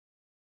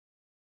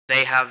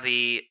 they have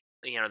the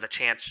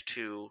chance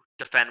to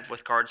defend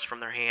with cards from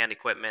their hand,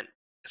 equipment,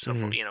 so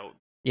for Mm-hmm.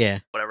 Yeah.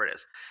 whatever it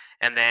is,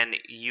 and then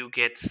you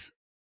get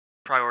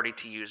priority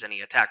to use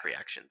any attack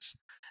reactions,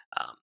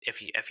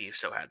 if you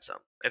so had some,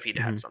 if you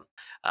Mm-hmm. had some,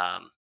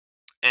 um,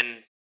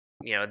 and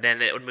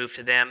then it would move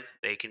to them.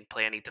 They can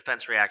play any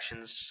defense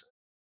reactions,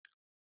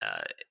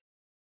 uh,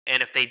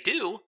 and if they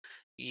do,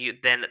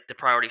 then the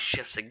priority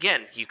shifts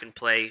again. You can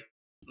play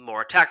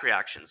more attack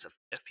reactions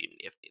if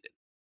needed.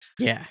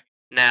 Yeah.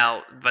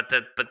 Now, but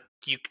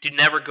you do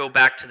never go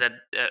back to the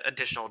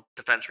additional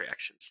defense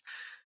reactions.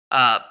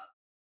 Uh,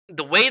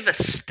 the way the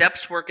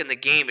steps work in the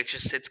game,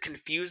 it's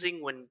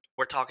confusing when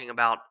we're talking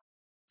about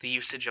the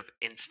usage of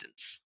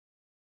instants,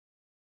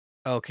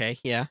 Okay.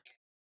 Yeah.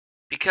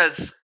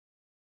 because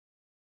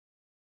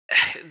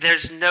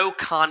there's no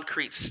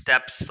concrete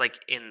steps like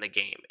in the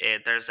game.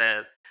 There is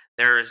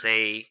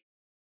an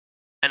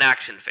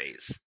action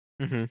phase.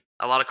 Mm-hmm.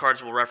 A lot of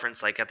cards will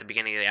reference like at the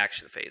beginning of the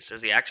action phase.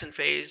 There's the action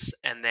phase,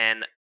 and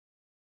then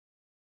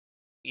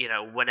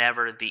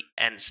whenever the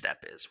end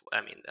step is.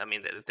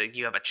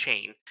 You have a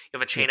chain. You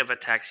have a Yeah. chain of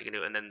attacks you can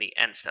do, and then the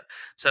end step.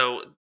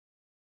 So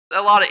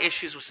a lot of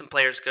issues with some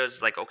players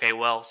goes like, okay,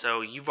 well,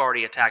 so you've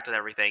already attacked with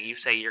everything. You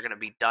say you're going to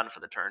be done for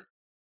the turn.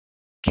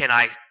 Can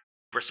I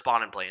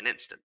respond and play an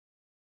instant?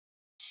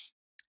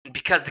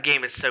 Because the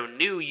game is so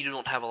new, you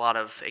don't have a lot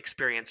of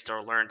experienced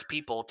or learned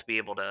people to be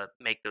able to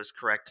make those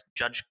correct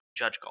judge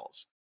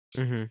calls.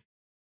 Mm-hmm.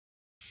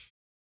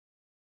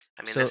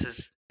 I mean, So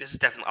this is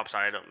definitely. I'm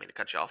sorry, I don't mean to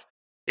cut you off.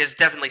 It's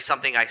definitely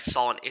something I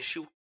saw an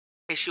issue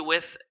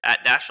with at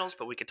nationals,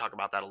 but we could talk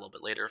about that a little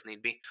bit later if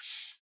need be.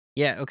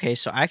 yeah, okay.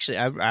 So actually,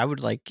 I would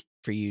like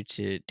for you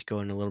to go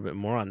in a little bit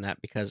more on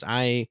that because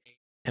I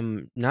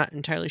am not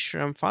entirely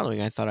sure I'm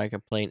following. I thought I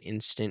could play an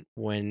instant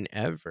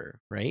whenever,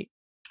 right?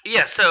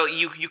 Yeah, so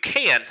you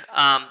can,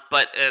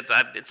 but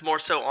it's more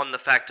so on the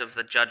fact of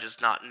the judges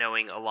not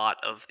knowing a lot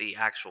of the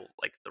actual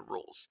like the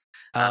rules,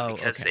 Oh,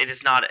 because okay. it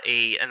is not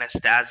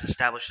as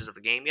established as of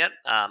the game yet.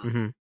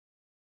 Mm-hmm.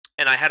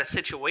 And I had a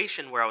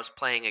situation where I was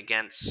playing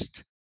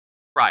against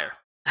Briar.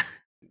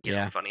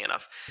 Yeah. Funny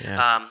enough,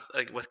 Yeah.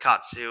 like with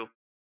Katsu,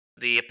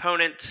 the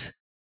opponent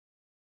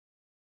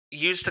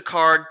used the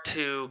card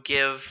to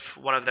give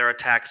one of their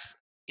attacks,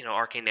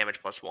 arcane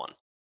damage +1.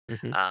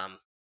 Mm-hmm. Um,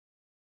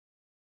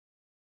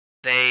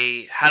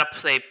 they had a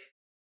play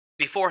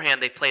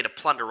beforehand. They played a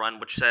plunder run,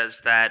 which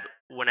says that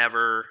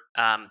whenever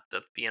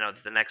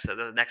the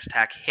next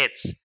attack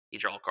hits, you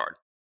draw a card.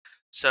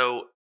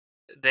 So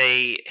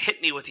they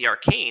hit me with the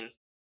arcane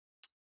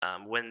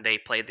when they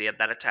played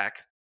that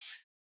attack,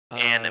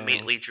 and Oh,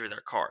 immediately drew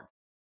their card.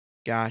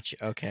 gotcha.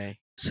 Okay.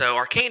 So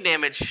arcane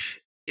damage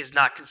is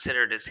not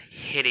considered as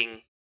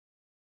hitting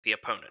the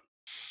opponent.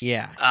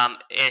 Yeah.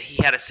 And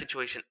he had a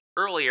situation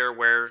earlier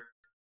where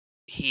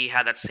he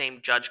had that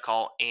same judge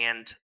call,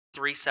 and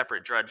three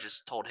separate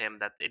judges told him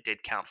that it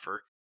did count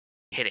for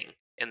hitting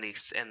in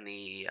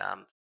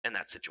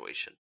that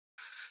situation.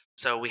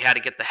 So we had to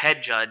get the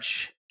head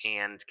judge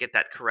and get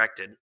that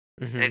corrected.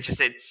 And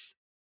Mm-hmm. it's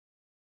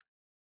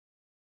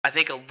I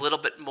think a little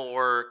bit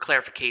more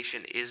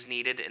clarification is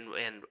needed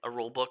in a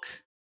rule book.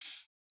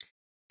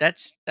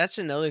 That's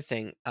another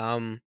thing.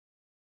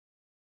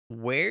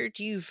 Where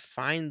do you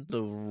find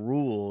the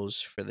rules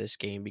for this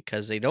game?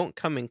 Because they don't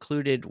come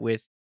included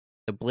with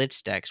the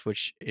blitz decks,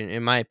 which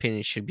in my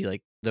opinion should be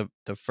like the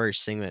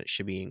first thing that it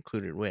should be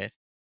included with.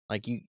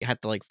 Like you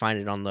have to like find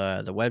it on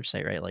the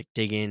website, right? Like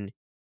dig in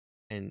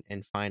and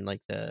find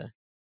like the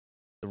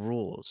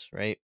rules,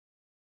 right?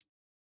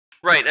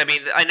 Right. I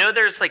mean, I know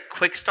there's like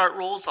quick start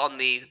rules on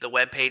the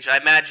web page. I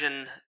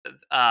imagine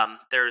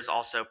there's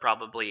also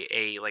probably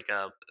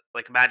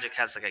like Magic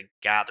has like a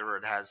gatherer.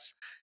 It has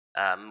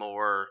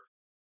more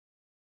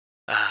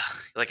uh,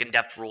 like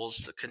in-depth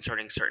rules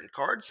concerning certain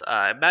cards.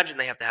 I imagine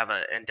they have to have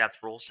an in-depth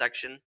rules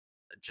section.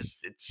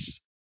 Just it's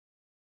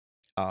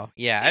Oh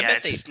yeah, I Yeah, bet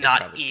it's just they not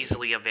probably do.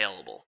 easily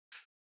available.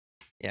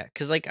 Yeah,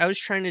 because like I was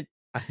trying to,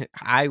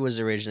 I was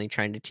originally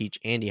trying to teach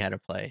Andy how to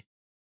play.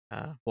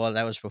 Well,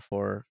 that was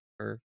before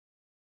or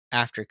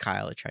after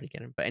Kyle had tried to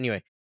get him. But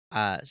anyway,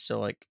 so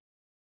like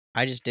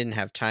I just didn't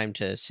have time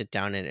to sit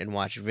down and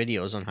watch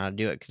videos on how to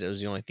do it because it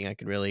was the only thing I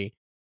could really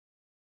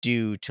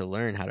do to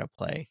learn how to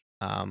play.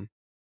 And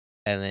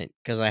then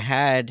because I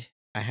had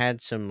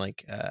some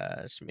like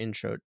some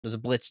intro the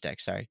blitz deck.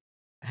 Sorry,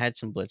 I had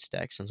some blitz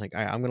decks. I was like,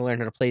 all right, I'm gonna learn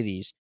how to play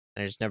these,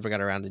 and I just never got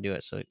around to do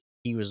it. So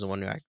he was the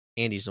one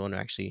Andy's the one who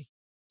actually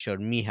showed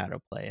me how to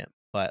play it.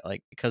 But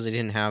like because I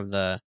didn't have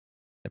the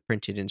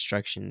printed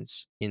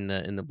instructions in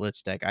the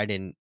blitz deck, I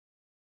didn't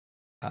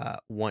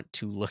want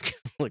to look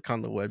look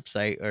on the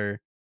website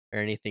or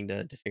anything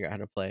to figure out how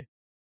to play.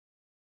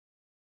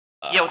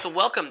 Yeah, with Uh, the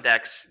welcome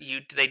decks,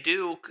 they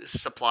do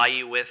supply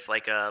you with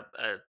like a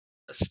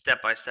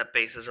step-by-step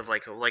basis of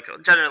like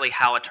generally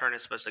how a turn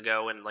is supposed to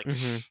go, and like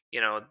mhm. you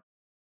know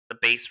the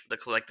base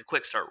like the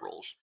quick start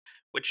rules,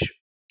 which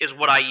is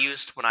what I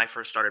used when I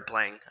first started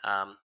playing.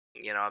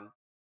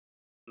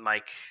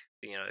 Mike,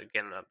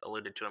 again,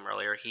 alluded to him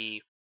earlier.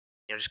 He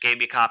just gave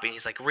me a copy, and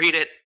he's like, read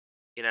it.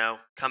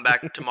 Come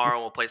back tomorrow,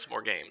 and we'll play some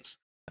more games.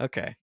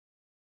 Okay.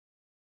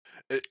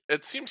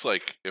 It seems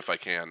like, if I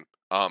can,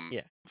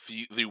 Yeah.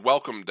 the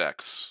welcome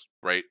decks,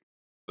 right?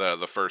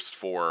 The first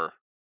four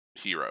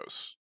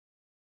heroes,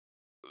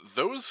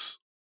 those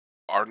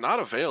are not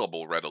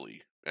available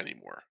readily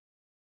anymore.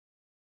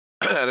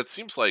 And it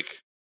seems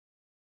like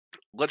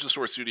Legend of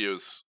Swords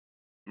Studios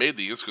made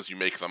these because you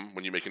make them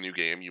when you make a new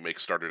game. You make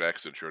starter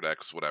decks, intro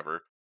decks,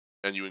 whatever,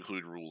 and you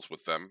include rules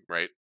with them,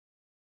 right?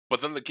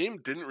 But then the game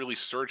didn't really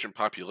surge in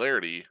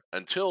popularity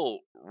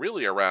until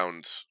really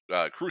around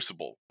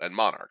Crucible and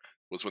Monarch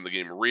was when the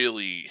game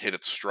really hit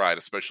its stride,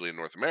 especially in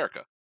North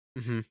America.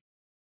 Mhm.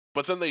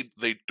 But then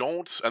they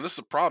don't, and this is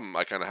a problem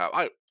I kind of have.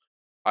 I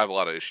have a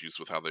lot of issues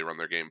with how they run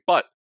their game,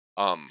 but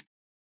um,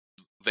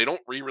 they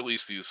don't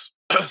re-release these.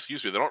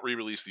 Excuse me, they don't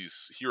re-release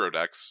these hero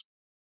decks.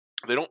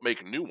 They don't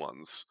make new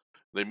ones.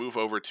 They move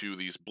over to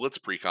these Blitz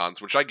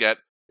precons, which I get.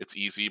 It's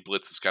easy.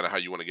 Blitz is kind of how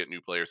you want to get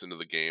new players into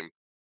the game.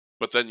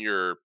 But then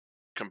your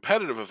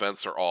competitive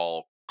events are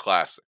all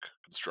classic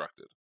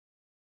constructed.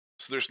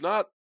 So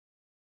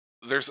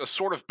there's a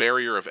sort of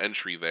barrier of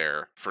entry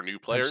there for new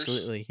players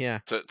Absolutely, yeah.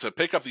 to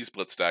pick up these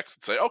blitz decks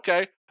and say,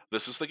 okay,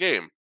 this is the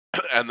game,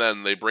 and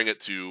then they bring it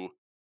to,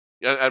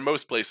 and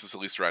most places,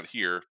 at least around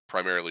here,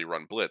 primarily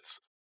run blitz.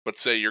 But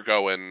say you're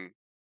going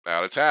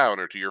out of town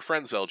or to your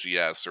friend's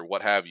LGS or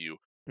what have you,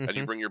 and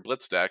you Mhm. bring your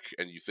blitz deck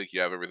and you think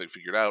you have everything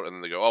figured out, and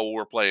then they go, oh, well,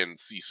 we're playing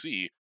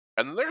CC,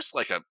 and then there's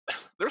like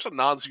there's a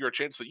non-zero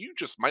chance that you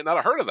just might not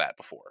have heard of that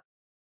before.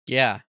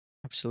 Yeah,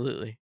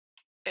 absolutely.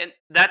 And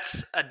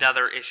that's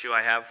another issue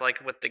I have,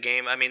 like with the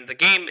game. I mean, the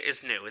game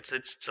is new. It's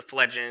a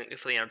fledgling,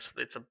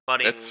 it's a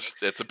budding It's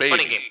a budding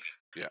baby. game,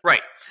 Yeah.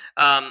 right?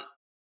 Um,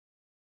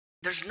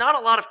 there's not a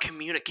lot of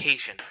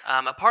communication,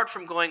 apart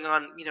from going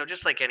on,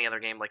 just like any other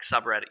game, like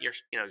subreddit, your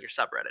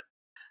subreddit.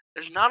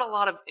 There's not a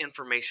lot of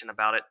information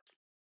about it.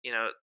 You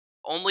know,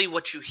 only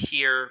what you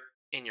hear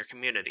in your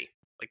community.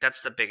 Like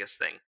that's the biggest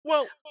thing.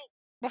 Well,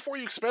 before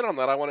you expand on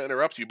that, I want to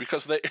interrupt you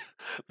because they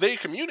they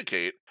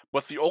communicate,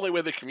 but the only way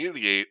they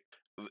communicate,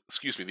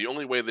 excuse me, the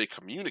only way they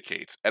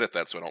communicate, edit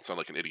that so I don't sound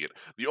like an idiot.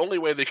 The only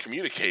way they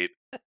communicate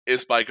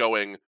is by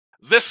going,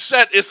 "This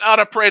set is out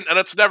of print and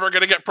it's never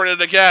going to get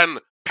printed again.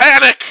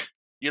 Panic!"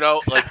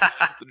 Like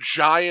the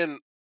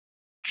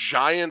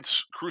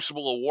giant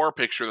Crucible of War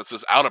picture that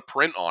says out of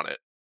print on it.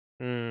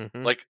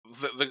 Mhm. Like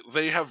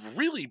they have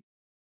really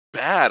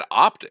bad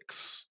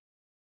optics,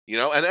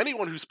 and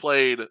anyone who's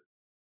played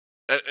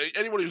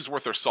anyone who's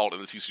worth their salt in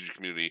the TCG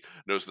community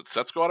knows that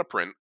sets go out of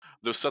print.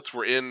 Those sets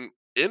were in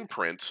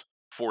print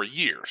for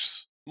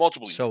years,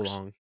 multiple So years.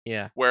 long.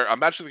 Yeah. Where a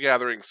Magic the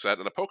Gathering set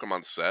and a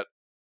Pokemon set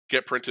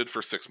get printed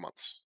for 6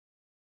 months.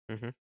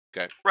 Mhm.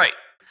 Okay. Right.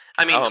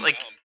 I mean, Um, like,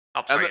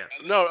 I'm and sorry.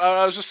 no,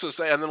 I was just gonna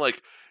say, and then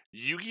like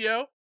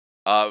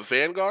Yu-Gi-Oh,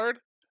 Vanguard,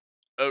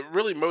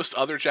 really most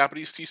other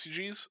Japanese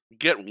TCGs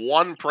get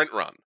one print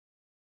run.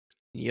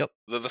 Yep.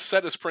 The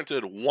set is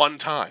printed one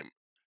time,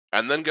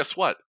 and then guess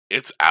what?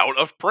 It's out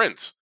of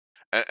print,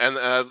 and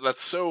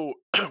that's so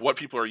what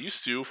people are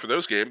used to for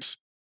those games.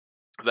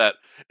 That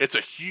it's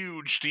a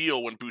huge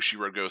deal when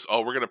Bushiroad goes, oh,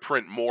 we're going to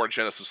print more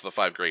Genesis of the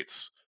Five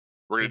Greats.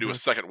 We're going to do a Mhm.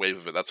 second wave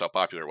of it. That's how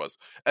popular it was.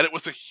 And it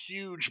was a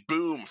huge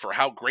boom for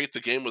how great the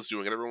game was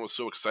doing. And everyone was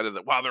so excited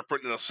that, wow, they're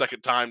printing it a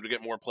second time to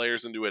get more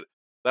players into it.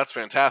 That's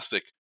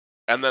fantastic.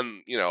 And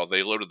then,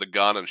 they loaded the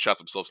gun and shot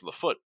themselves in the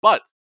foot.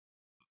 But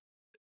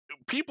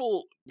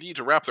people need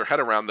to wrap their head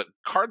around that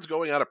cards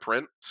going out of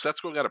print, sets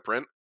going out of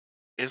print,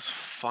 is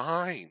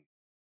fine.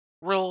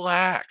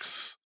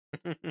 Relax.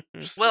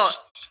 Just, Well,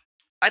 just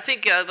I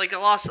think like a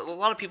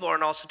lot of people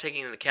aren't also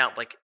taking into account,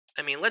 like,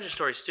 I mean, Legend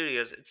Story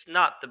Studios. It's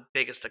not the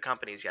biggest of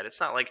companies yet.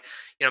 It's not like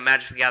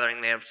Magic the Gathering.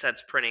 They have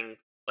sets printing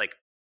like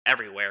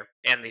everywhere,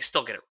 and they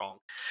still get it wrong.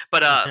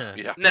 But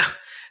yeah. no,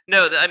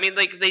 no. I mean,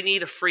 like they need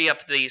to free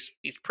up these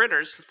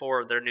printers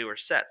for their newer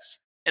sets,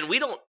 and we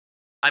don't.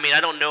 I mean,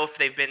 I don't know if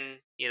they've been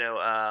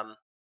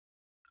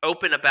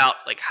open about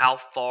like how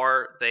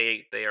far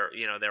they are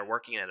they're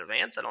working in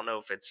advance. I don't know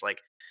if it's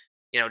like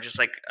just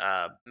like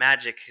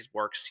Magic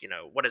works.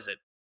 What is it?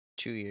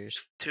 2 years.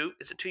 2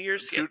 is it 2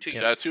 years? Yeah, Two, 2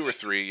 years. Yep. 2 or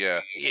 3,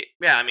 yeah.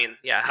 Yeah, I mean,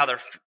 yeah,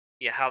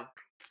 how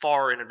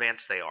far in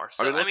advance they are. I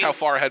So mean, I look how mean,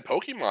 far ahead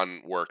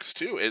Pokemon works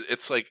too.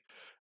 It's like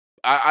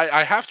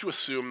I have to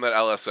assume that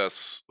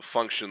LSS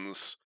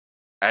functions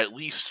at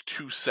least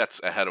 2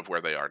 sets ahead of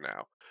where they are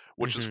now,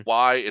 which is Mhm.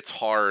 why it's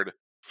hard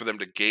for them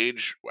to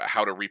gauge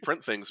how to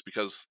reprint things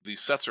because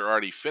these sets are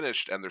already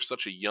finished and they're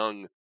such a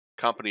young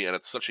company and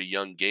it's such a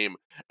young game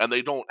and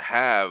they don't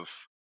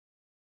have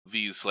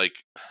these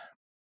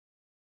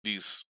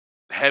these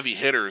heavy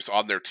hitters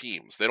on their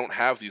teams. They don't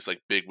have these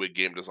like big wig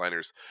game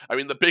designers. I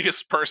mean, the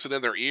biggest person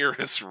in their ear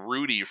is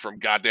Rudy from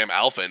goddamn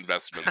Alpha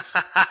Investments,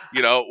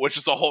 which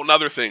is a whole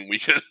nother thing we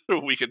could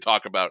we could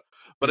talk about.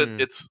 But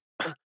Mm. it's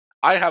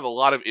I have a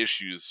lot of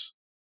issues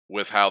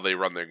with how they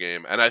run their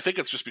game, and I think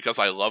it's just because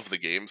I love the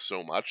game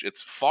so much.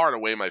 It's far and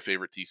away my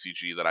favorite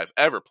TCG that I've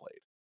ever played,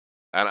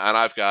 and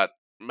I've got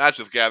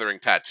Magic the Gathering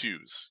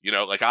tattoos.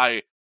 Like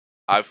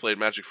I've played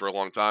Magic for a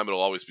long time. It'll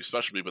always be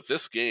special to me, but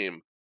this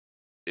game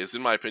is,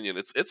 in my opinion,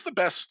 it's the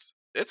best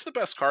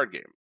card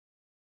game,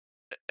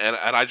 and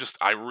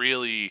I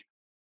really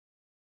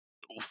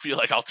feel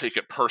like I'll take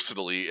it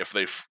personally if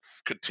they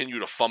continue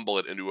to fumble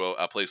it into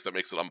a place that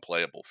makes it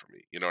unplayable for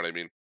me. You know what I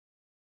mean?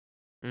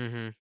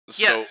 Mhm.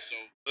 yeah,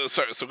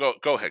 So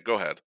go ahead, go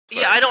ahead.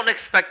 Sorry. yeah. I don't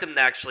expect them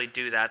to actually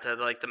do that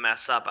to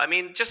mess up. I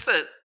mean, just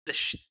the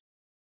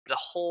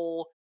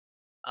whole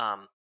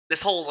um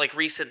this whole like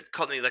recent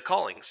the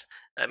callings.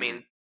 I Mhm.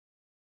 mean,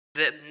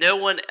 that no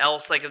one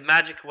else like if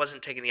Magic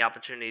wasn't taking the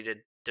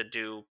opportunity to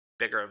do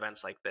bigger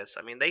events like this.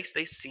 I mean, they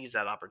seized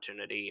that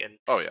opportunity, and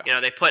Oh yeah,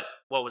 they put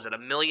what was it, $1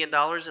 million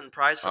in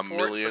prize $1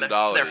 support for million,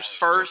 their yep.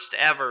 first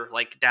ever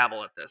like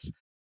dabble at this.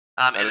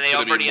 And And it's they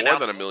going to be already more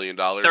than announced $1 million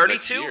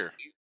next 32. year.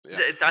 Yeah,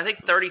 I think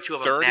 32 of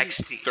them 30,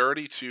 next year.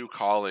 32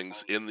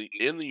 callings in the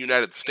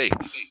United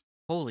States.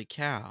 Holy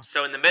cow.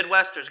 So in the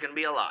Midwest, there's going to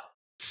be a lot.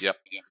 Yep.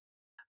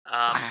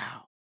 Um,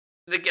 Wow.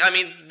 I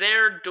mean,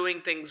 they're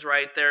doing things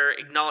right. They're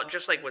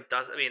just like with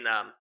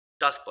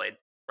Duskblade,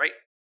 right?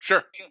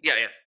 Sure. Yeah,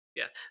 yeah.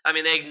 Yeah, I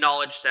mean, they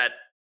acknowledged that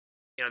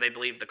they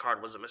believe the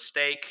card was a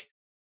mistake,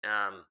 um,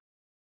 I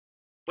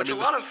which a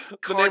mean, lot of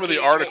the name card of the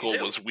games won't article do.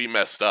 was "We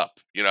messed up,"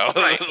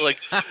 Right. like,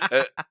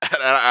 and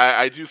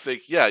I do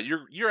think, yeah,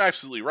 you're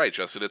absolutely right,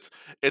 Justin.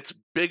 It's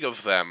big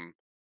of them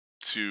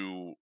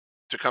to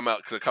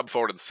come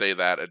forward and say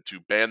that, and to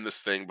ban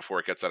this thing before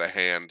it gets out of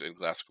hand in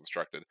Classic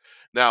Constructed.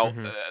 Now,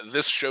 Mhm.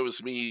 this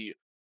shows me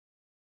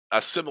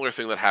a similar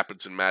thing that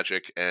happens in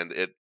Magic, and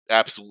it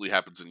absolutely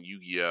happens in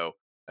Yu-Gi-Oh!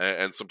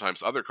 And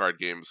sometimes other card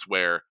games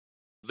where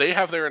they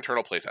have their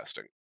internal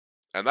playtesting.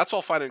 And that's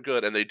all fine and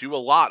good, and they do a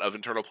lot of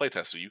internal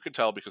playtesting. You can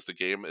tell because the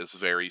game is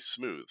very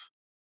smooth.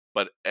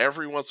 But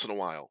every once in a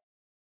while,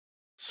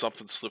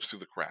 something slips through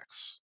the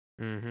cracks.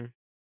 Mhm.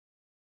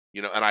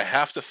 And I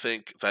have to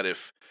think that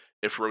if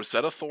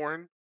Rosetta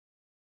Thorn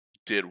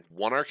did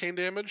one arcane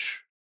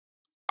damage,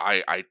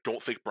 I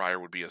don't think Briar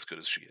would be as good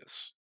as she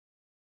is.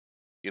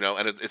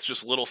 And it's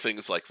just little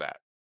things like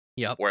that.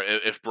 Yep. Where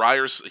if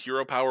Briar's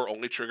hero power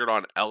only triggered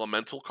on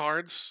elemental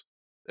cards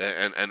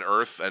and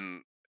earth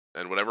and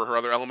whatever her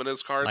other element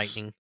is cards,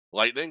 Lightning.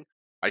 lightning,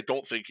 I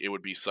don't think it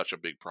would be such a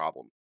big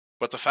problem.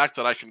 But the fact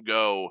that I can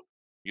go,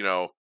 you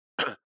know,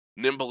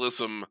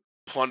 Nimbalism,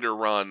 Plunder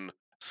Run,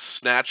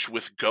 Snatch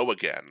with Go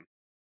Again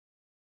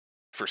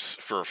for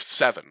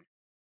 7,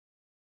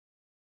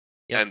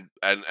 Yep.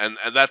 and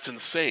that's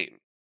insane.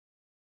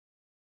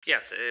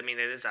 Yes, I mean,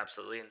 it is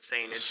absolutely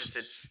insane. It's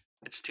just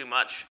it's too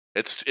much.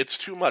 It's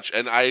too much,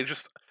 and I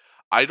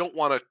don't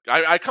want to.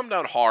 I come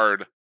down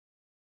hard.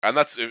 And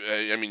that's,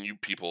 I mean, you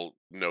people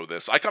know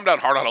this. I come down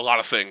hard on a lot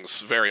of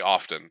things very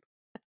often,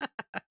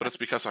 but it's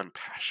because I'm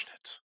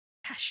passionate.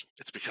 Passion.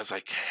 It's because I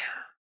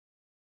care.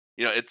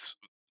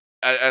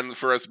 And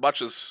for as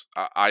much as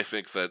I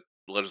think that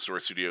Legendary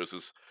Studios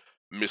is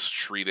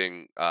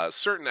mistreating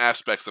certain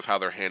aspects of how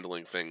they're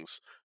handling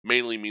things,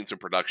 mainly means of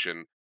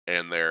production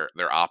and their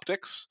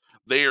optics,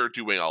 they are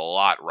doing a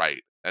lot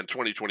right. And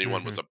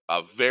 2021 was Mhm.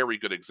 a very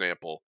good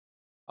example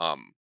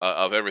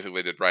of everything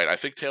they did right. I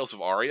think Tales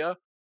of Aria,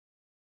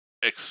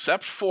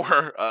 except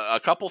for a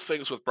couple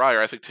things with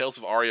Briar, I think Tales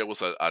of Aria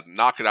was a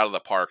knock it out of the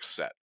park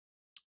set.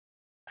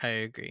 I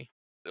agree.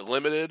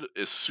 Limited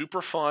is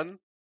super fun.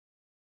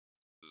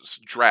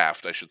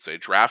 Draft, I should say.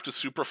 Draft is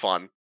super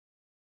fun.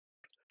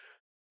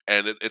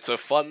 And it's a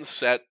fun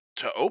set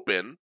to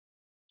open,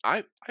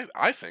 I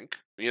think.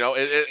 And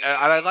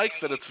I like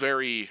that it's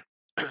very.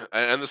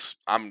 And this,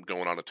 I'm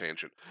going on a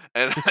tangent.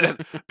 And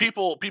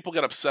people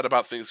get upset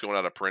about things going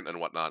out of print and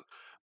whatnot.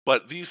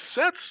 But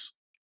these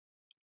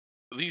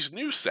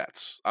new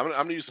sets, I'm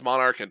going to use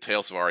Monarch and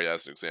Tales of Aria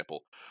as an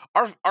example,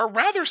 are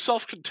rather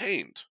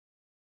self-contained.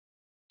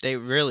 They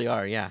really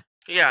are, yeah.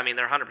 Yeah, I mean,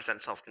 they're 100%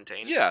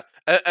 self-contained. Yeah,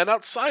 and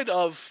outside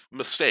of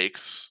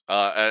mistakes,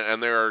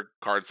 and there are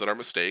cards that are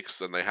mistakes,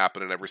 and they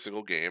happen in every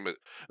single game.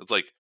 It's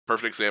like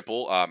perfect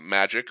example.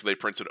 Magic, they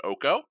printed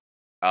Oko,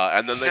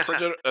 and then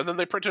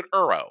they printed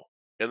Uro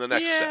in the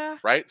next set, Yeah.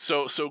 right?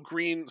 So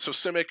green, so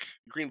Simic,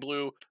 green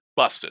blue,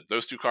 busted.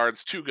 Those two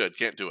cards, too good,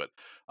 can't do it.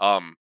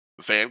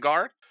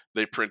 Vanguard,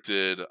 they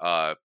printed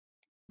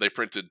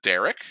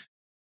Derek,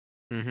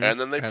 Mhm. and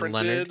then they Leonard.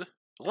 printed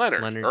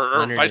Leonard, Leonard or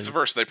Leonard vice and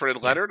versa. They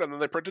printed yeah. Leonard, and then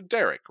they printed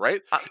Derek,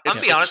 right? I'm gonna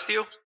It's be honest it's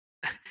with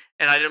you,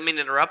 and I didn't mean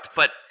to interrupt,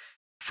 but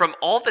from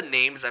all the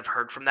names I've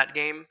heard from that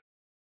game,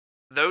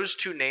 those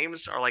two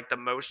names are like the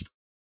most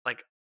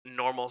like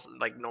normal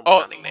Oh,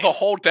 sounding the names.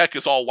 whole deck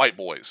is all white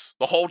boys.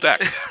 The whole deck.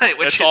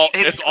 Which It's all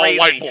crazy.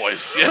 white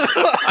boys. Yeah.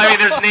 I mean,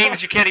 there's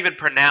names you can't even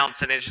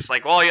pronounce, and it's just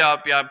like, well, yeah,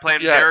 I'm playing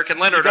Yeah, Derek and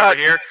you Leonard got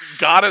over here.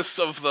 Goddess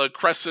of the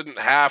Crescent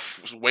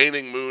Half,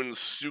 Waning Moon,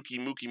 Suki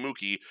Mookie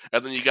Mookie,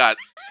 and then you got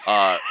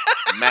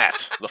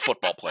Matt, the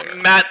football player.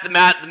 Matt,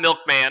 the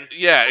milkman.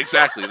 Yeah,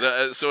 exactly.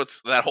 So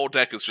it's that whole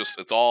deck is just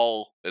it's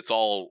all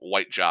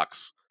white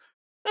jocks.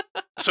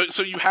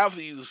 So you have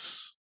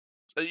these,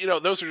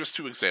 those are just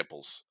two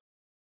examples.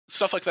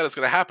 Stuff like that is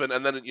going to happen,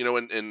 and then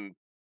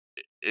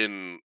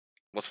in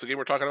what's the game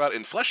we're talking about?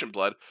 In Flesh and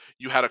Blood,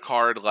 you had a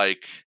card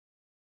like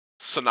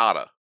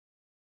Sonata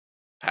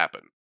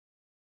happen.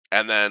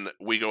 And then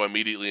we go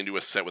immediately into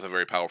a set with a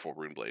very powerful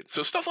Rune Blade.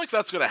 So stuff like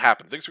that's going to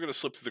happen. Things are going to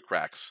slip through the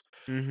cracks.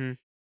 Mhm.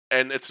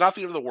 And it's not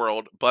the end of the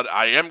world, but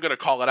I am going to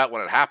call it out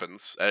when it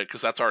happens,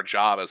 because that's our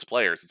job as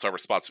players. It's our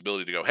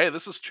responsibility to go, hey,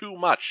 this is too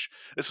much.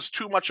 This is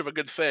too much of a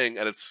good thing,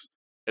 and it's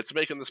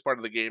making this part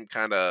of the game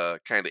kind of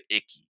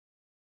icky.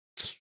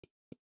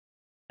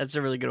 That's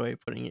a really good way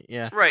of putting it,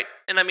 yeah. Right,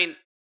 and I mean,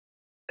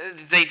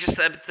 they just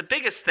the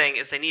biggest thing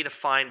is they need to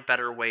find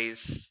better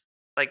ways.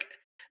 Like,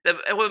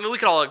 I mean, we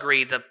could all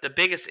agree the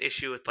biggest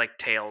issue with like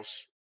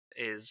Tails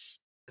is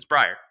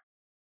Briar.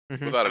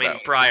 Mhm. Without I a mean,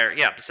 doubt. Briar,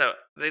 yeah. So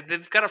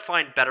they've got to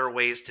find better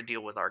ways to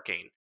deal with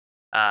Arcane.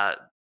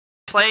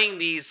 Playing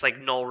these like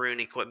null rune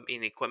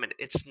equipment,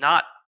 it's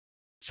not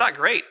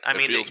great. I It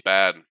mean, feels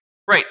bad.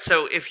 right.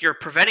 So if you're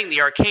preventing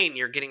the Arcane,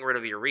 you're getting rid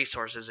of your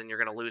resources, and you're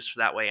going to lose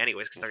that way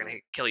anyways, because they're going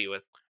to kill you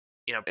with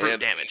brute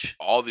And damage.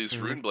 all these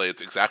Mhm. Rune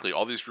Blades, exactly,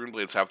 all these Rune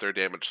Blades have their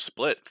damage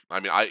split. I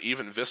mean,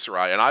 even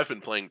Viserai, and I've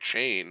been playing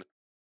Chain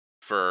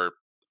for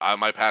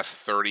my past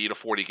 30 to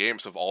 40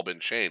 games have all been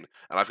Chain,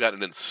 and I've got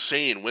an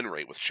insane win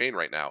rate with Chain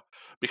right now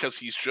because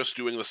he's just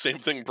doing the same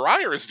thing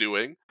Briar is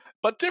doing,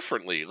 but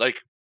differently.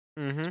 Like,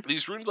 Mm-hmm.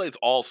 these Rune Blades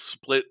all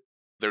split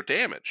their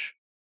damage.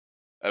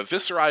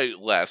 Viserai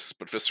less,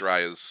 but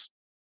Viserai is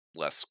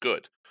less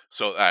good.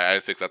 So I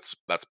think that's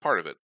part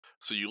of it.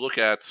 So you look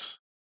at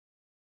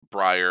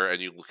Briar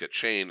and you look at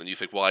Chain and you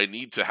think, well, I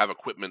need to have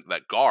equipment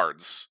that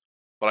guards,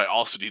 but I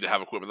also need to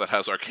have equipment that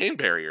has Arcane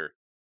Barrier.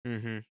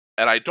 Mm-hmm.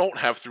 And I don't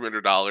have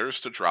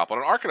 $300 to drop on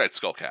an Arcanite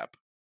Skullcap.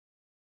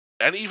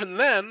 And even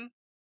then,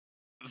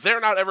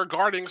 they're not ever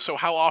guarding, so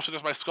how often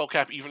is my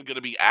Skullcap even going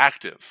to be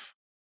active?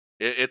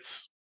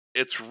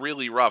 It's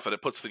really rough, and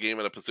it puts the game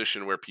in a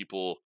position where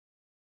people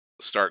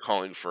start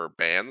calling for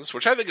bans,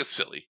 which I think is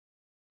silly.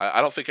 I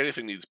don't think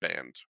anything needs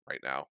banned right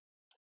now.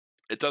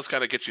 It does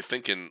kind of get you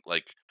thinking,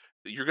 like,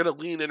 you're going to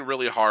lean in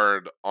really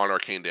hard on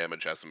arcane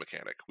damage as a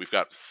mechanic. We've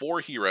got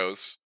 4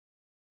 heroes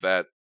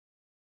that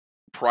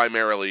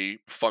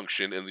primarily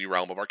function in the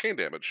realm of arcane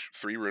damage.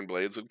 3 Rune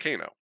Blades and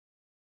Kano.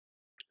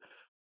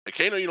 At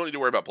Kano, you don't need to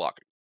worry about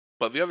blocking.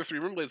 But the other 3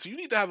 Rune Blades, you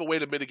need to have a way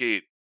to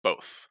mitigate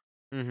both.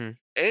 Mm-hmm.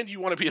 And you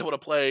want to be able to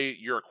play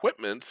your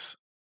equipment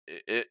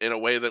in a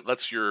way that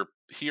lets your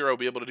hero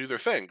be able to do their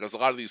thing. Because a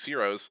lot of these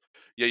heroes,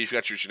 yeah, you've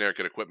got your generic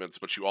equipments,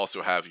 but you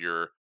also have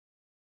your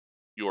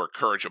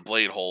Courage of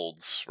Blade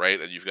holds, right?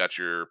 And you've got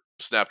your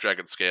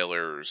Snapdragon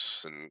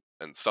Scalers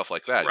and stuff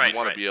like that. Right, you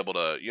want right. to be able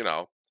to, you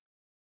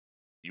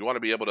want to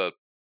be able to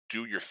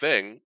do your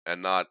thing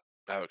and not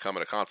have it come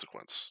at a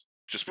consequence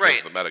just because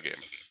Right. of the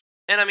metagame.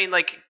 And I mean,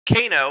 like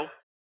Kano,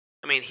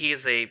 I mean, he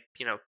is a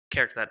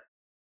character that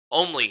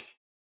only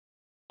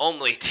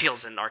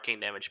deals in arcane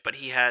damage, but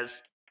he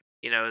has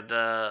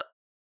the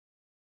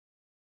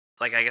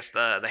I guess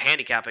the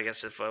handicap, I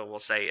guess if we'll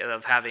say,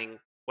 of having,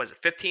 was it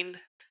 15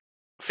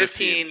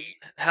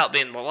 help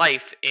in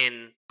life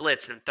in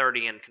Blitz and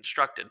 30 in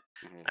Constructed.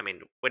 Mhm. I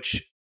mean,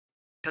 which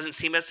doesn't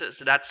seem as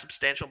that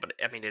substantial, but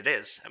I mean it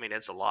is. I mean,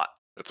 it's a lot.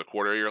 It's a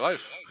quarter of your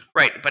life.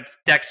 Right, but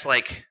decks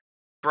like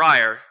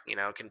Briar,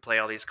 can play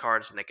all these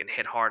cards and they can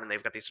hit hard and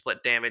they've got these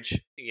split damage,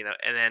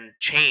 and then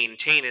Chain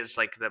is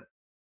like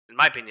in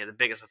my opinion, the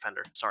biggest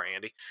offender. Sorry,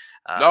 Andy.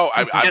 No,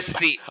 just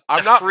I'm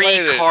the not free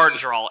playing it. card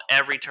draw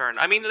every turn.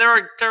 I mean, there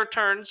are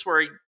turns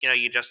where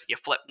you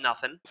flip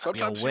nothing.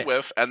 Sometimes you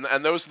whiff, and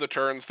those are the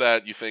turns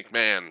that you think,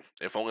 man,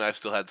 if only I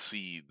still had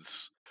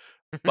seeds.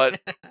 But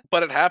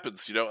it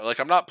happens, Like,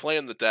 I'm not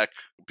playing the deck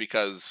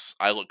because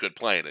I look good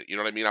playing it. You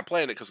know what I mean? I'm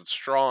playing it because it's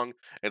strong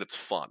and it's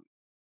fun.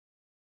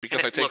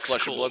 Because I take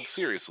Flesh and Blood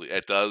seriously.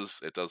 It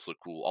does look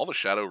cool. All the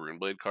Shadow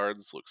Runeblade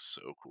cards look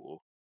so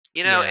cool.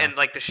 And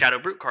like the Shadow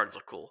Brute cards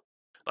look cool.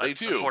 But they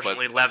do.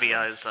 Unfortunately,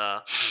 Levia is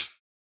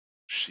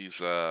she's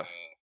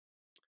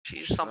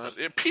something.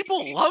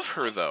 People love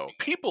her though.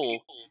 People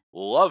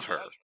love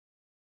her,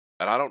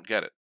 and I don't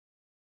get it.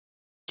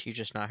 You're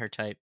just not her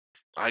type.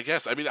 I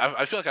guess. I mean,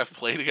 I feel like I've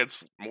played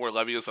against more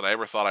Levias than I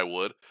ever thought I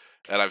would,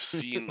 and I've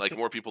seen like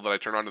more people that I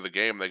turn onto the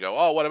game. They go,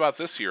 "Oh, what about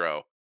this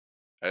hero?"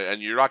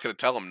 And you're not going to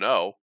tell them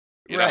no,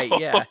 right? know?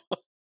 Yeah.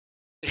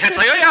 Yeah, it's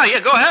like, oh yeah,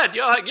 go ahead,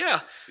 yeah.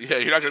 Yeah,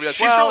 you're not going to be like,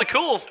 she's well, really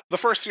cool. The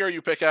first hero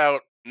you pick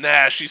out,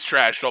 nah, she's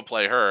trash. Don't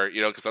play her,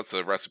 because that's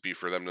a recipe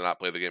for them to not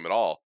play the game at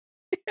all.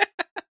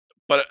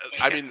 But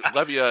I mean,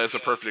 Levia is a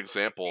perfect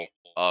example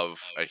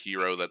of a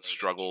hero that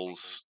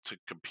struggles to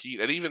compete.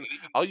 And even,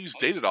 I'll use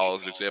Datadoll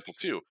as an example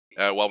too,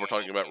 while we're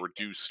talking about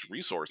reduced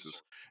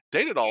resources.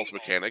 Datadoll's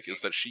mechanic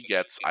is that she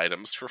gets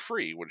items for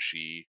free when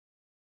she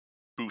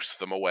boosts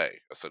them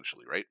away,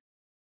 essentially, right?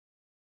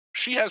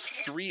 She has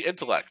 3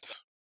 intellect.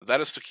 That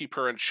is to keep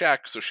her in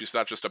check so she's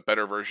not just a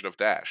better version of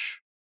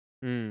Dash.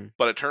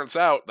 But it turns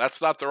out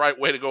that's not the right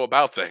way to go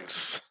about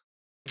things.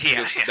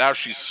 Yeah. Because now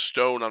she's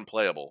stone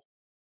unplayable.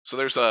 So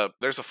there's a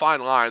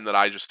fine line that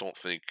I just don't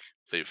think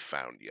they've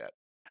found yet.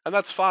 And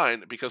that's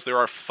fine because there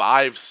are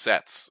 5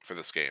 sets for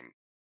this game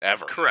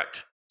ever.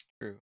 Correct.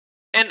 True.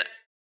 And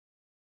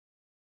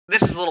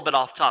this is a little bit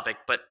off topic,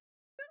 but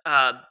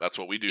that's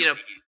what we do.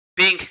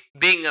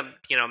 Being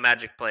a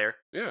Magic player.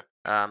 Yeah.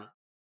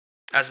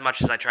 As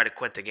much as I try to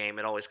quit the game,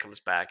 it always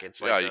comes back.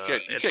 It's like you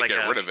can't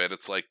get rid of it.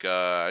 It's like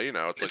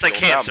it's like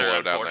cancer, down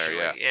below down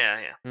there. Yeah.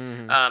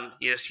 Mm-hmm.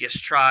 You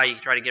try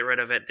to get rid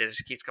of it. It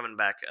just keeps coming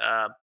back.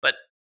 But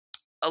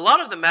a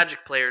lot of the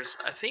Magic players,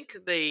 I think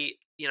they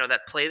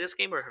that play this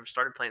game or have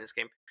started playing this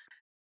game,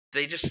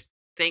 they just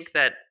think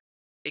that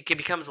it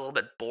becomes a little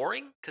bit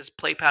boring because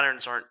play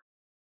patterns aren't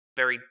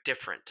very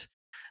different.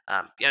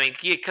 I mean,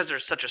 because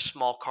there's such a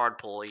small card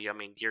pool. I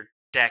mean, your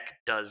deck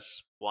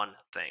does one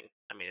thing.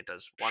 I mean, it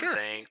does one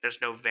thing. There's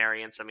no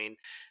variance. I mean,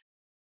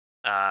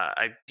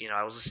 I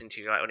was listening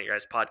to one of your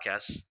guys'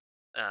 podcasts.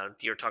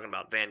 You were talking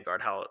about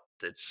Vanguard, how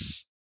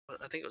it's.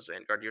 I think it was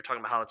Vanguard. You were talking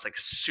about how it's like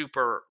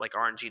super like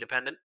RNG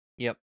dependent.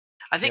 Yep.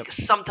 I think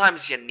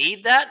sometimes you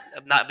need that.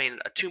 Not being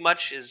too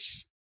much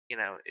is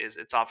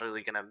it's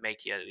obviously going to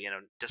make you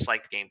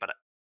dislike the game. But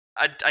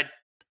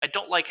I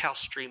don't like how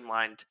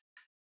streamlined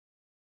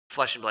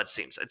Flesh and Blood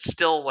seems. It's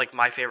still like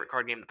my favorite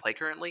card game to play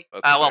currently.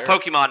 That's Well, fair.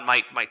 Pokemon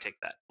might take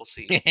that. We'll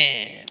see.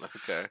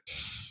 Okay.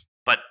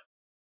 But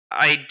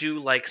I do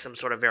like some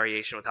sort of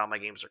variation with how my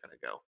games are going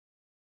to go.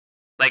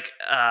 Like,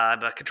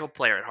 I'm a control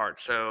player at heart,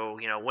 so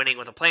winning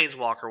with a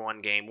planeswalker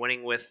one game,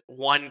 winning with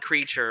one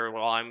creature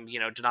while I'm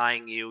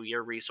denying you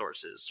your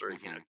resources or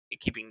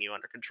keeping you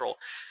under control.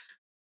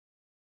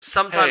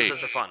 Sometimes Hey,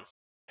 those are fun.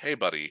 hey,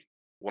 buddy.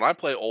 When I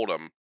play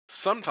Oldhim,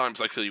 sometimes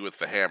I kill you with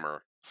the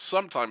hammer.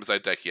 Sometimes I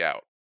deck you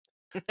out.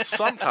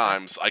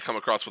 Sometimes I come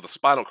across with a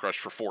Spinal Crush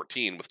for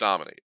 14 with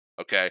Dominate.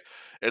 Okay?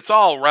 It's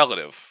all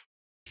relative.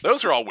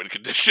 Those are all win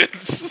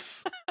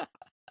conditions.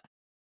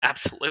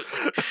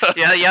 Absolutely.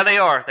 Yeah, they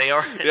are. They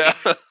are. Yeah.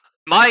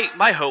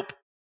 My hope,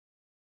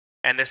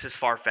 and this is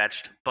far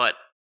fetched, but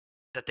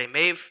that they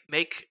may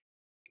make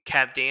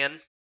Cavdan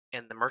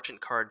and the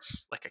merchant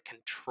cards like a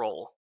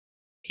control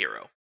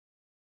hero,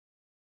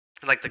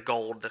 like the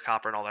gold, the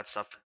copper, and all that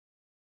stuff.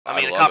 I I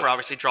mean, the love copper it.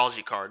 obviously draws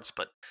you cards,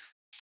 but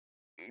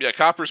Yeah,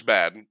 Copper's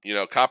bad.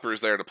 Copper is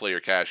there to play your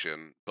cash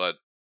in, but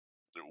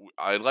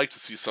I'd like to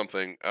see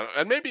something.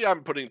 And maybe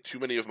I'm putting too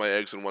many of my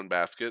eggs in one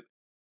basket.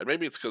 And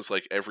maybe it's because,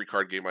 like, every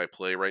card game I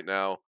play right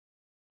now,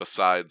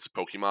 besides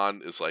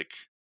Pokemon, is like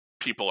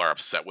people are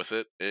upset with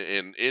it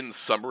in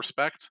some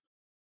respect.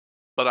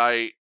 But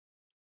I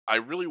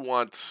really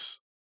want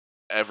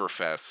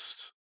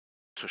Everfest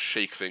to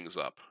shake things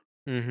up.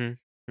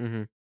 Mm-hmm.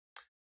 Mm-hmm.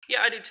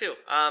 yeah, I do too.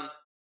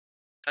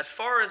 As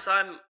far as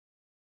I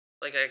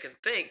can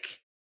think,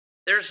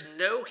 there's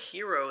no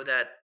hero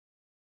that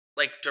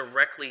like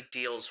directly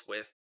deals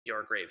with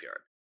your graveyard.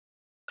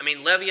 I mean,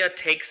 Levia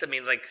takes. I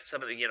mean, like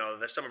some of the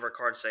there's some of her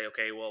cards say,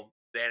 okay, well,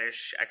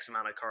 banish X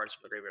amount of cards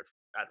from the graveyard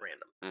at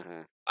random.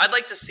 Hmm. I'd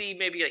like to see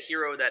maybe a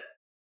hero that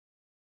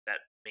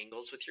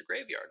mingles with your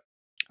graveyard.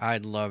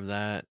 I'd love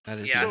that. That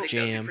is Yeah, I my So think that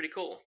would be jam. pretty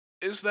cool.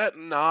 is that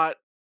not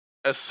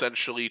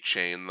essentially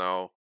Chain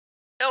though?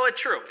 Oh,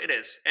 it's true. It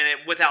is, and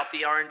without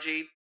the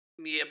RNG,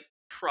 yeah,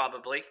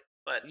 probably.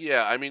 But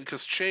Yeah, I mean,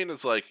 because Chain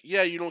is like,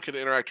 yeah, you don't get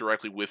to interact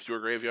directly with your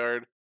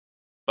graveyard,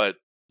 but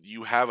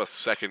you have a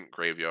second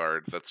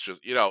graveyard that's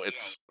just,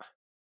 it's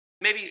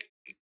maybe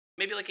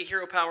like a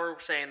hero power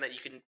saying that you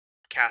can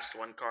cast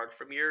one card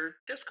from your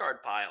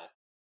discard pile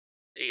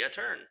a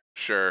turn,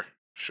 sure,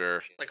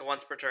 sure. like a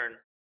once per turn.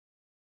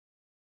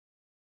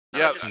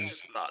 Yeah,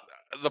 Just a thought.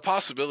 the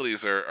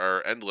possibilities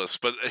are endless.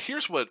 But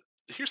here's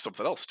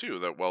something else too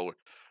that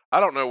I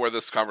don't know where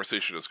this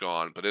conversation has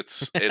gone, but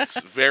it's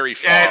very Yeah,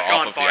 far it's off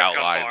gone of the far. It's gone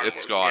outline. far.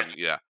 It's Yeah. gone,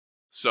 yeah.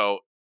 So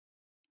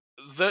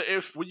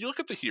if when you look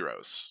at the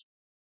heroes,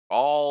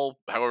 all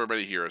however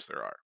many heroes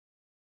there are,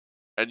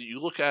 and you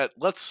look at,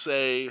 let's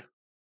say,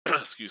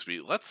 excuse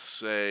me, let's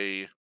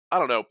say, I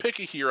don't know, pick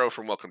a hero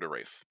from Welcome to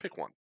Wraith. Pick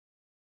one.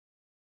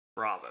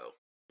 Bravo.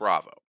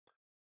 Bravo.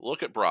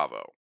 Look at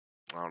Bravo.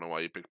 I don't know why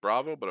you picked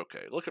Bravo, but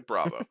okay. Look at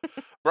Bravo.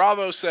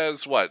 Bravo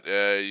says what?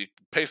 You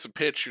pay some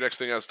pitch, your next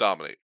thing has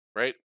Dominate,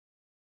 right?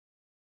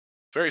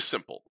 Very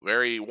simple.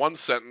 Very one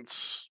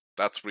sentence.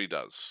 That's what he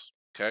does.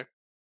 Okay?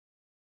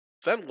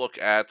 Then look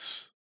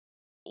at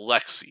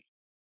Lexi,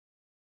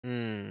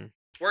 Mm.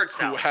 Word who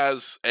salad.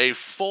 has a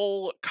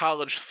full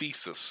college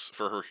thesis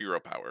for her hero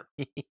power.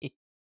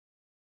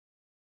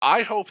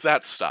 I hope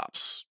that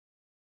stops.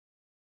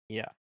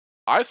 Yeah.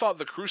 I thought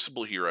the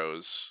Crucible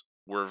heroes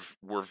were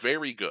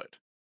very good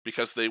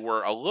because they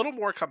were a little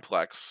more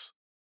complex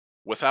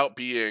without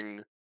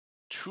being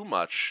too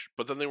much,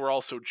 but then they were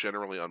also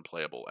generally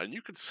unplayable. And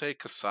you could say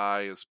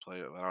Kasai is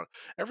playable. I don't know.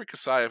 Every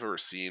Kasai I've ever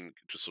seen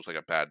just looks like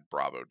a bad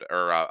Bravo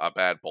or a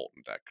bad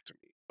Bolton deck to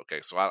me.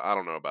 Okay, so I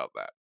don't know about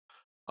that.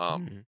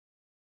 Mm.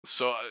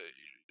 So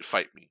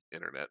fight me,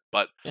 internet.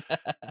 But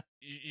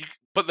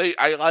but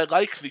I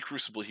like the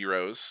Crucible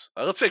heroes.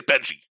 Let's take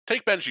Benji.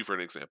 Take Benji for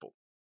an example.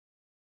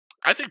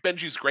 I think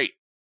Benji's great.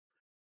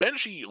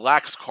 Benji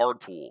lacks card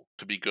pool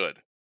to be good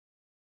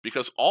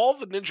because all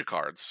the ninja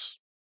cards,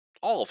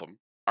 all of them,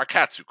 are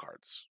Katsu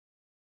cards.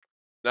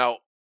 Now,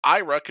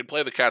 Ira can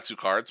play the Katsu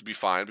cards and be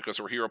fine because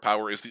her hero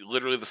power is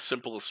literally the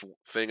simplest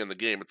thing in the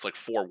game. It's like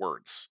 4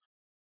 words.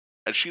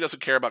 And she doesn't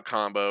care about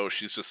combo.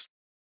 She's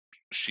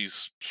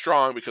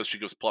strong because she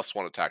gives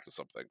 +1 attack to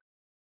something.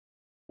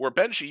 Where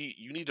Benji,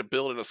 you need to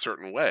build in a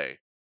certain way,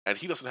 and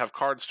he doesn't have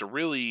cards to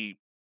really,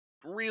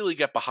 really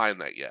get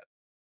behind that yet.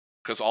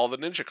 Because all the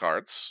ninja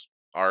cards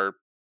are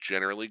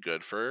generally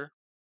good for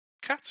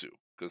Katsu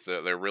because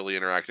they're really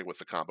interacting with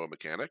the combo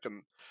mechanic,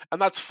 and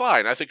that's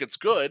fine. I think it's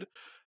good,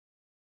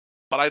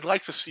 but I'd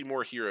like to see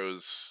more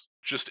heroes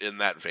just in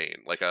that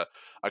vein, like a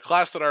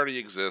class that already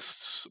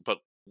exists but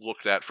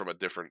looked at from a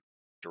different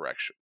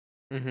direction.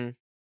 Mm-hmm.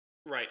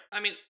 Right.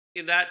 I mean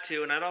that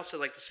too, and I'd also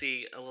like to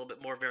see a little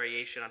bit more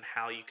variation on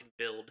how you can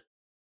build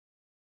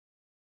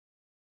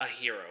a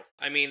hero.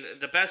 I mean,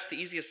 the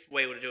easiest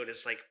way to do it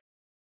is like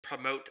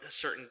promote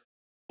certain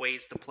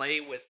ways to play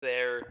with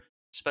their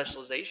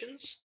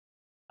specializations.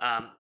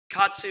 Um,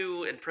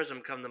 Katsu and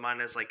Prism come to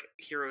mind as like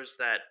heroes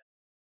that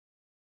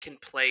can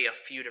play a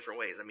few different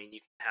ways. I mean, you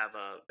can have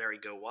a very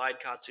go wide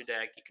Katsu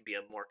deck. You can be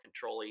a more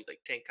control-y like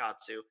tank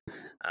Katsu.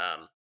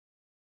 Um,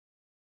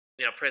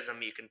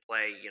 Prism, you can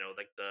play,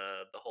 like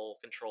the whole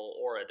control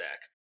aura deck,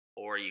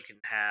 or you can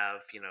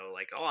have,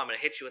 like, oh, I'm gonna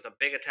hit you with a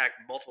big attack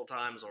multiple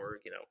times, or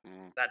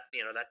Mm, that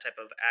type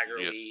of you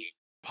get aggro-y.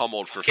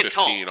 pummeled for Get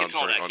tall, 15 get on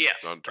tall turn deck,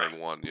 yeah, on right. turn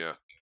 1. Yeah.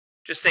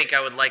 Just think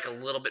I would like a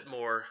little bit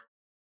more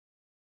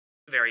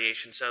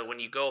variation. So when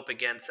you go up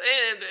against,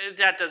 and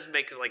that does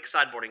make like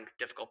sideboarding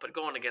difficult, but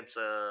going against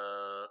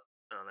I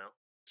don't know,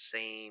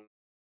 same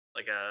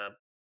like a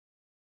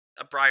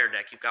Briar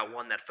deck, you've got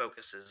one that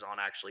focuses on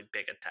actually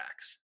big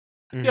attacks.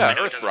 Yeah, I Mhm.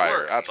 know it doesn't Earthbriar,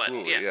 work, but yeah,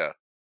 absolutely, yeah.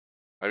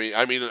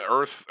 I mean,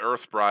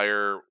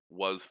 Earthbriar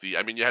was the.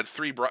 I mean, you had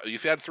you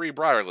had three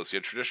Briar lists. You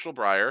had traditional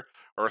Briar,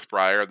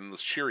 Earthbriar, and then the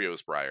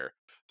Cheerios Briar.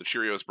 The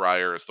Cheerios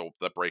Briar is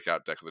the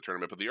breakout deck of the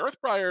tournament. But the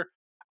Earthbriar,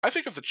 I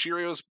think if the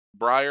Cheerios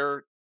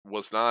Briar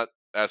was not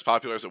as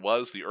popular as it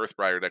was, the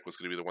Earthbriar deck was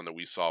going to be the one that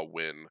we saw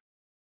win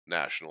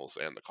nationals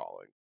and the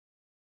calling.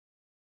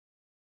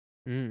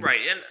 Mm. right.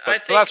 And I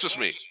But think, that's just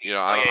me. oh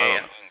I yeah, don't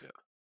yeah, know.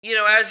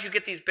 Yeah. as you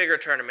get these bigger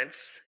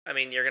tournaments, I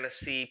mean, you're gonna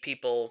see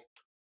people,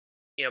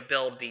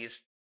 build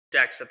these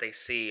decks that they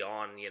see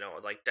on,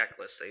 like deck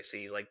lists. They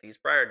see like these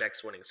Briar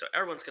decks winning, so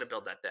everyone's gonna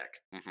build that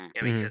deck. Hmm.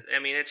 I mean,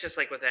 Mhm. it's just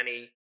like with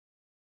any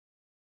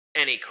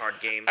card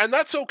game. And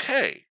that's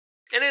okay.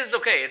 It is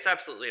okay. It's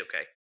absolutely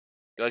okay.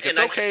 Like And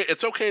I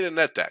it's okay to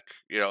net deck.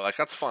 Like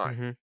that's fine.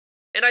 Mhm.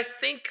 and I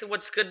think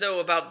what's good though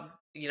about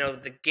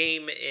the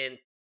game in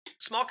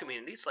small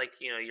communities like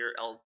your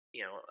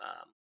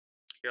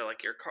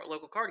like your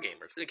local card game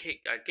or the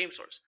game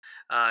stores,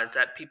 is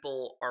that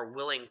people are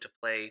willing to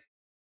play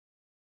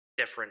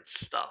different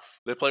stuff.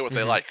 They play what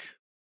they Mhm. like.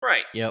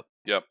 Right. Yep.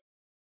 Yep.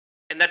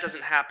 And that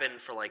doesn't happen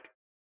for like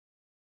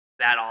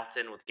that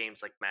often with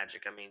games like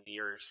Magic. I mean,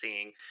 you're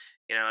seeing,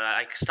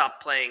 I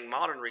stopped playing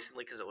Modern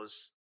recently because it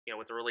was,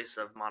 with the release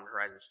of Modern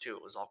Horizons 2,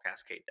 it was all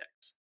Cascade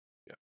decks.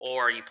 Yeah.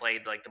 Or you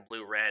played like the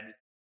blue red,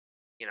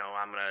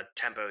 I'm gonna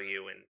tempo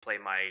you and play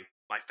my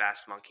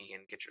fast monkey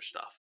and get your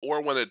stuff.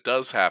 Or when it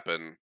does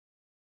happen,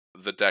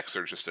 the decks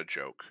are just a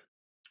joke.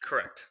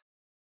 Correct.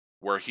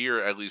 Where here,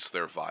 at least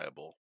they're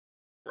viable.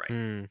 Right.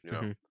 Mm. You know,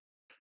 Mhm.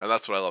 and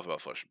that's what I love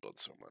about Flesh and Blood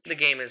so much. The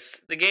game is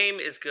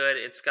good.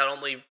 It's got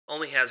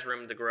only has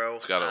room to grow.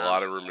 It's got a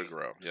lot of room to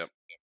grow. Yep.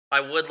 I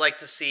would like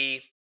to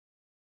see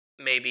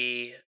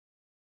maybe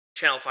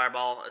Channel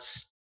Fireball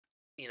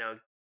you know,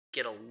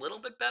 get a little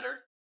bit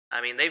better.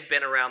 I mean, they've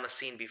been around the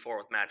scene before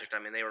with Magic. I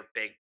mean, they were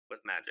big with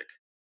Magic.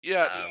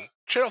 Yeah, Um,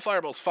 Channel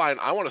Fireball's fine.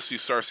 I want to see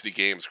Star City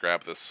Games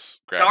grab this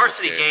Star this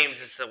City game.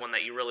 Games is the one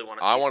that you really want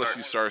to see. I want to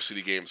see Star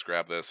City Games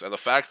grab this, and the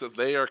fact that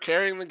they are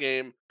carrying the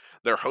game,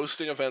 they're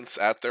hosting events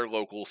at their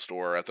local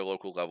store at the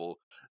local level.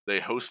 They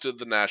hosted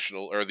the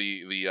national or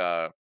they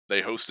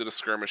hosted a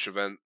skirmish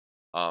event.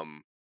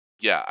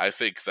 Yeah, I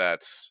think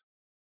that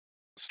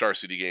Star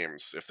City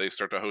Games, if they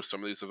start to host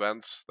some of these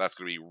events, that's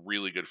going to be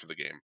really good for the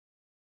game.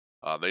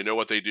 They know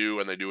what they do,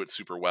 and they do it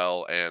super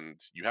well, and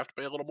you have to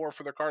pay a little more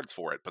for their cards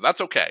for it, but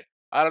that's okay.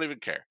 I don't even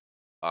care,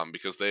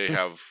 because they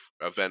have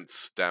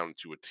events down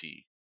to a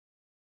T.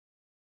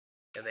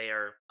 Yeah, they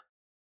are,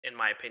 in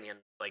my opinion,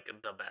 like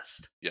the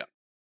best. Yeah.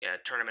 Yeah,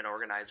 tournament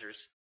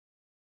organizers.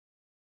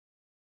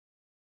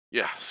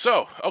 Yeah.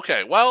 So,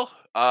 okay. Well,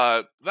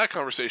 that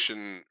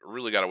conversation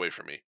really got away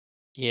from me.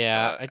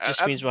 Yeah, it just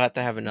And means we'll have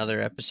to have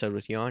another episode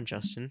with you on,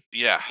 Justin.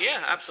 yeah.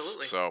 Yeah,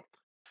 absolutely. So,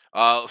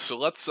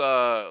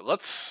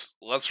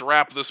 let's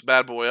wrap this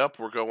bad boy up.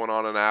 We're going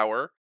on an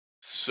hour.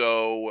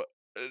 So,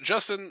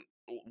 Justin,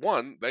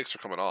 one, thanks for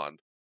coming on.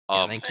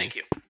 Yeah, thank you. Thank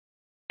you.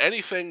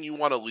 Anything you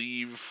want to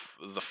leave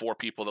the four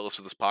people that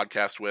listen to this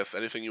podcast with?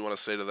 Anything you want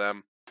to say to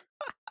them?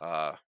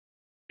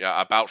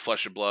 Yeah, about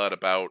Flesh and Blood,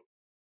 about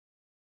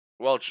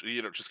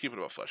just keep it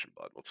about Flesh and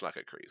Blood. Let's not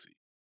get crazy.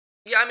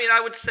 Yeah, I mean,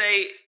 I would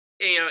say,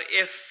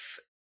 if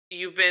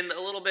you've been a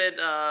little bit,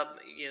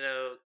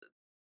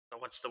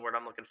 what's the word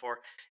I'm looking for?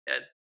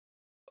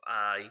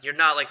 You're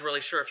not like really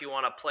sure if you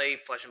want to play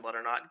Flesh and Blood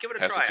or not. Give it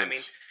a try. I mean,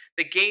 Hesitance.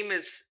 the game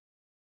is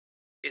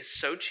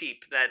so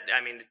cheap that,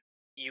 I mean,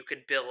 you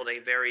could build a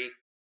very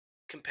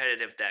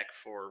competitive deck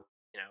for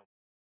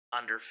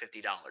under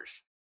 $50.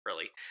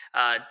 Really,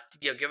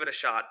 give it a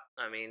shot.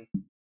 I mean,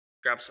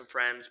 grab some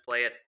friends,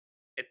 play it.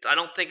 I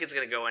don't think it's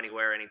gonna go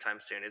anywhere anytime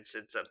soon. I mean, it's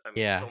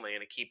Yeah. only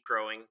gonna keep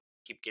growing,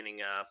 keep getting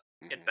Mhm.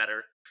 it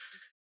better.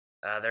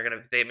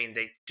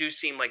 They do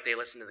seem like they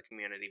listen to the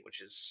community,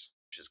 which is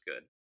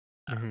good.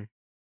 Mhm.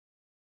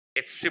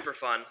 It's super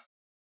fun.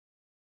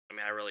 I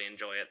mean, I really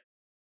enjoy it.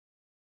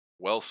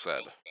 Well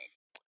said.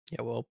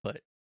 Yeah, well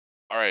put.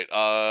 All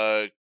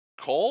right,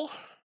 Cole,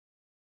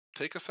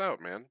 take us out,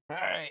 man. All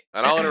right.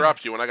 And I'll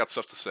interrupt you when I got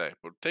stuff to say,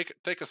 but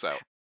take us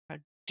out. How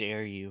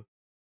dare you?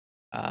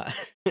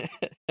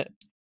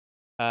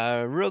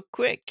 Uh, real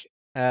quick,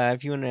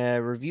 if you want to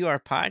review our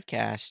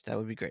podcast, that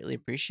would be greatly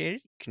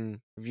appreciated. You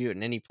can review it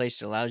in any place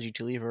that allows you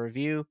to leave a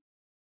review.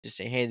 Just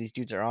say, hey, these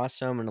dudes are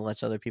awesome, and it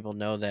lets other people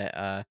know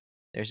that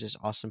there's this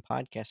awesome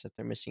podcast that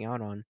they're missing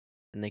out on,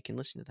 and they can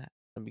listen to that.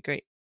 That'd be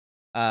great.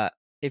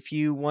 If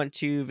you want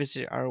to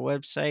visit our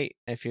website,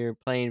 if you're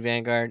playing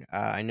Vanguard,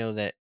 I know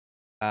that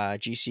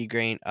GC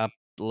Grain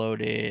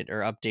uploaded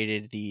or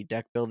updated the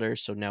deck builder,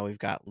 so now we've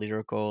got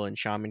Lyrical and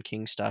Shaman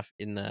King stuff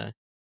in the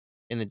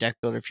deck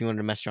builder. If you wanted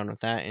to mess around with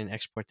that and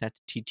export that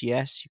to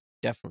TTS, you can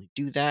definitely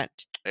do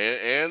that.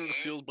 And the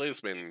Sealed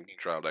Bladesman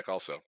trial deck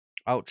also.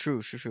 Oh, true.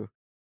 If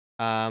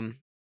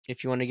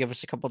you want to give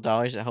us a couple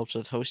dollars, it helps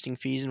with hosting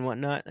fees and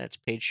whatnot. That's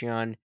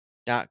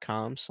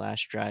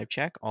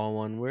patreon.com/drivecheck, all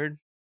one word.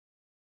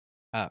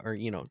 Or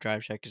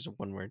drivecheck is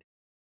one word.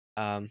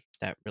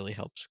 That really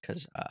helps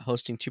because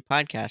hosting 2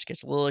 podcasts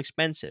gets a little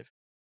expensive.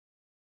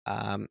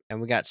 And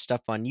we got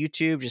stuff on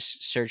YouTube.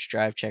 Just search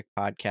Drive Check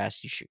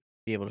Podcast. You should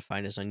be able to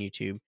find us on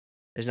YouTube.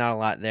 There's not a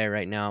lot there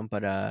right now,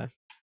 but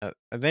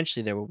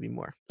eventually there will be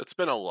more. It's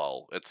been a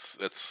lull. It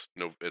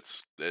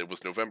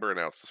was November,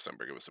 now it's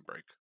December. Give us a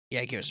break.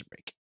 Yeah, give us a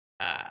break.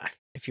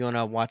 If you want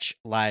to watch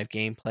live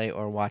gameplay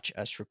or watch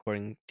us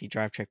recording the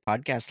Drive Check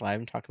Podcast live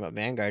and talking about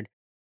Vanguard,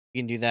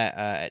 you can do that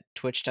at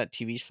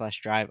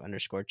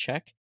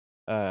twitch.tv/drive_check.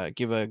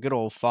 Give a good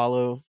old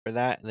follow for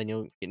that, and then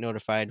you'll get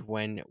notified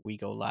when we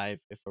go live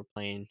if we're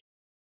playing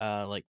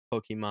like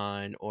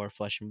Pokemon or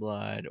Flesh and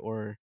Blood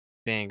or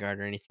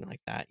Vanguard or anything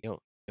like that.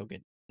 You'll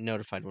get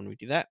notified when we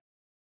do that.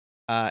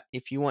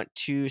 If you want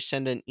to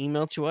send an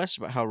email to us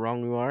about how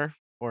wrong we are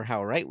or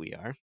how right we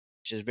are,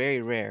 which is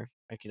very rare,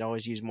 I could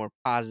always use more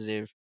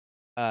positive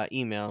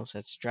emails.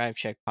 That's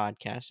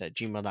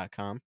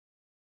drivecheckpodcast@gmail.com.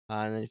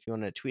 And then if you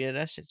want to tweet at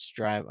us, it's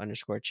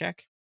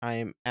drive_check. I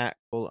am at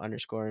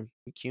 @Cole_McCune,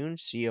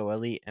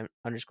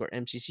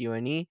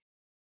 COLE_MCCUNE.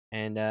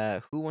 And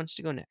who wants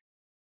to go next?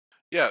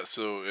 Yeah,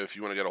 so if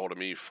you want to get a hold of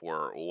me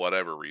for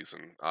whatever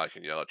reason, I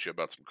can yell at you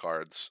about some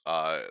cards.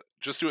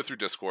 Just do it through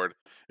Discord.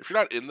 If you're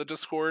not in the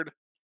Discord,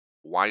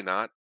 why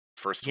not?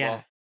 First of Yeah,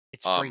 all,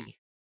 it's um, free.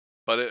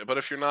 but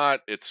if you're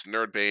not, it's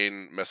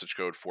Nerdbane, message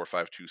code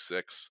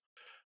 4526.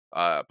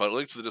 But a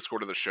link to the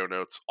Discord in the show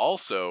notes.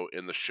 Also,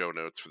 in the show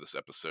notes for this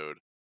episode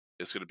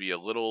is going to be a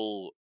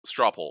little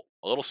straw poll,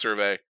 a little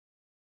survey.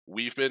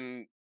 We've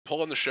been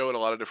pulling the show in a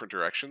lot of different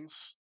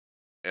directions,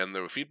 and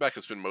the feedback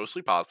has been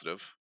mostly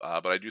positive,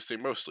 but I do say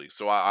mostly.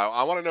 So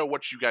I want to know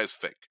what you guys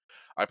think.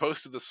 I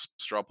posted this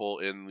straw poll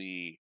in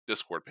the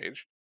Discord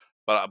page,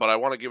 but I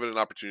want to give it an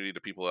opportunity to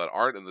people that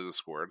aren't in the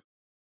Discord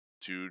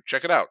to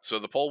check it out. So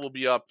the poll will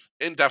be up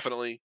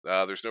indefinitely.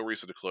 There's no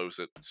reason to close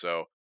it.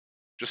 So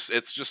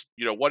it's just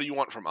what do you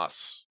want from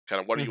us?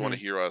 Kind of what do you want to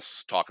Mm-hmm. hear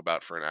us talk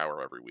about for an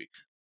hour every week?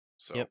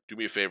 So Yep. do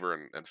me a favor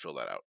and fill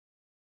that out.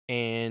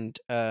 And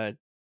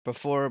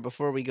before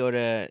we go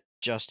to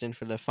Justin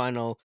for the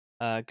final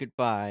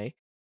goodbye,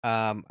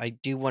 I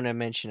do want to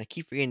mention, I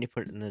keep forgetting to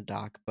put it in the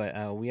doc,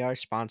 but we are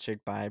sponsored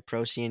by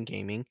Procyon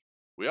Gaming.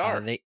 We are.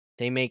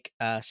 They make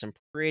some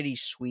pretty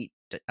sweet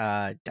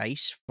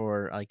dice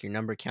for like your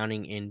number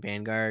counting in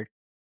Vanguard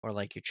or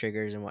like your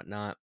triggers and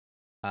whatnot.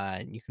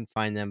 You can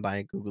find them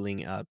by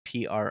googling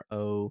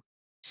PROCYON,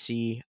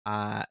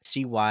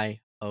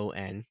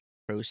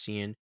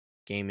 Procyon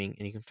Gaming,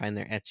 and you can find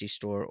their Etsy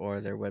store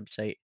or their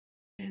website.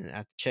 And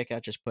at the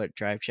checkout, just put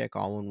Drive Check,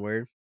 all one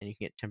word, and you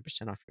can get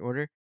 10% off your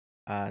order.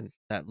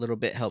 That little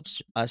bit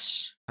helps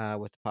us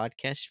with the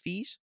podcast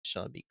fees,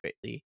 so it'd be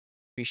greatly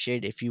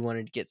appreciated. If you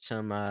wanted to get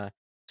some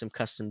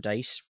custom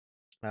dice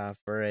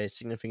for a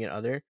significant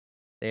other,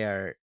 they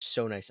are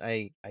so nice.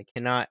 I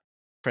cannot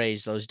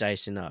praise those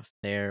dice enough.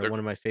 They're They're one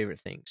of my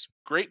favorite things.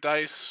 great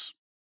dice.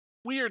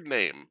 Weird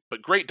name,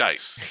 but great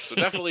dice. So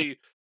definitely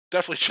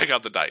check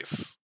out the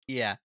dice.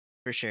 Yeah,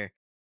 for sure.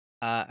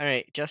 All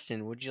right,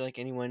 Justin, would you like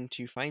anyone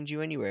to find you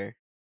anywhere?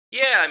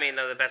 Yeah, I mean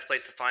the best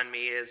place to find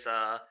me is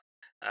on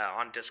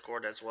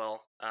Discord as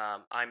well.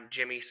 I'm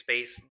Jimmy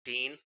Space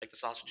Dean, like the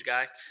sausage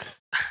guy,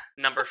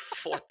 number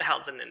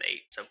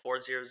 4008, so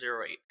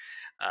 4008.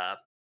 I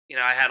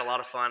had a lot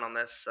of fun on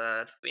this.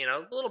 A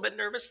little bit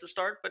nervous to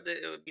start, but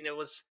it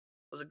was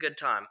a good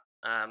time.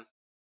 I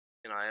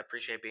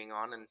appreciate being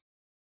on, and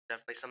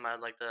definitely something I'd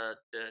like to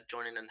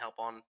join in and help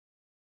on.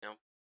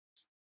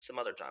 Some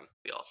other time.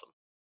 Be awesome.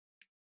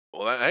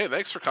 Well, hey,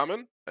 thanks for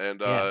coming.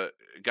 And Yeah.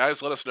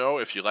 guys, let us know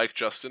if you like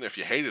Justin, if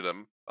you hated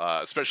him,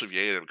 especially if you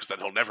hated him, because then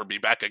he'll never be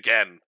back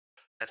again.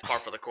 That's par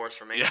for the course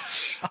for me. Yeah.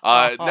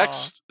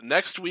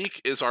 Next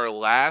week is our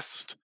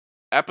last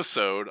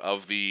episode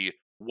of the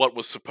what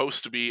was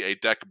supposed to be a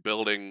deck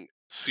building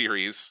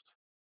series,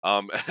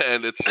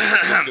 and it's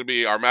going to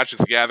be our Magic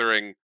the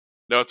Gathering.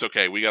 No, it's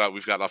okay. We've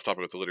gotten off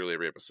topic with literally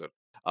every episode.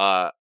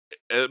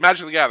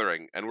 Magic the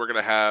Gathering, and we're going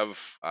to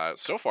have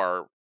so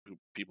far, who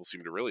people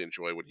seem to really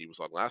enjoy when he was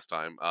on last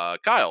time,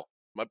 Kyle,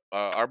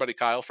 our buddy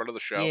Kyle, friend of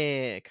the show,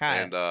 Yeah,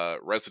 Kyle. and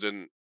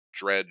resident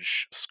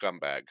dredge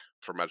scumbag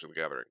for Magic the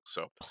Gathering.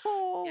 So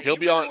Oh. Yeah, he'll you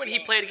be remember on. when he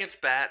played against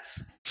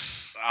bats?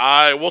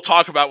 We'll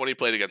talk about when he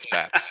played against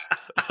bats.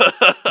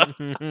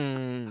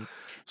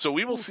 So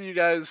we will see you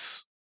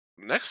guys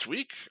next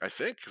week, I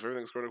think, if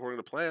everything's going according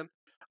to plan.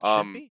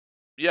 Should be.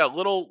 Yeah,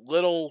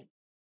 little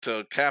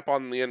to cap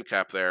on the end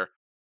cap there.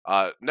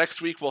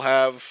 Next week we'll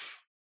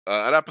have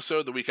an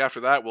episode. The week after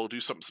that we'll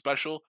do something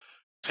special.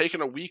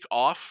 Taking a week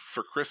off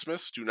for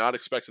Christmas. Do not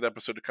expect an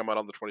episode to come out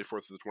on the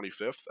 24th or the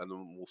 25th, and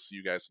then we'll see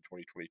you guys in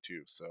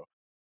 2022. So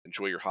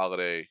Enjoy your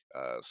holiday.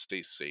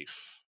 Stay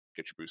safe.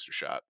 Get your booster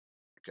shot.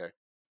 Okay.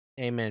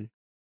 Amen.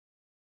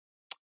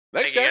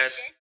 Thanks,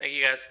 guys. Thank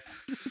you guys.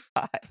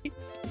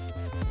 Bye.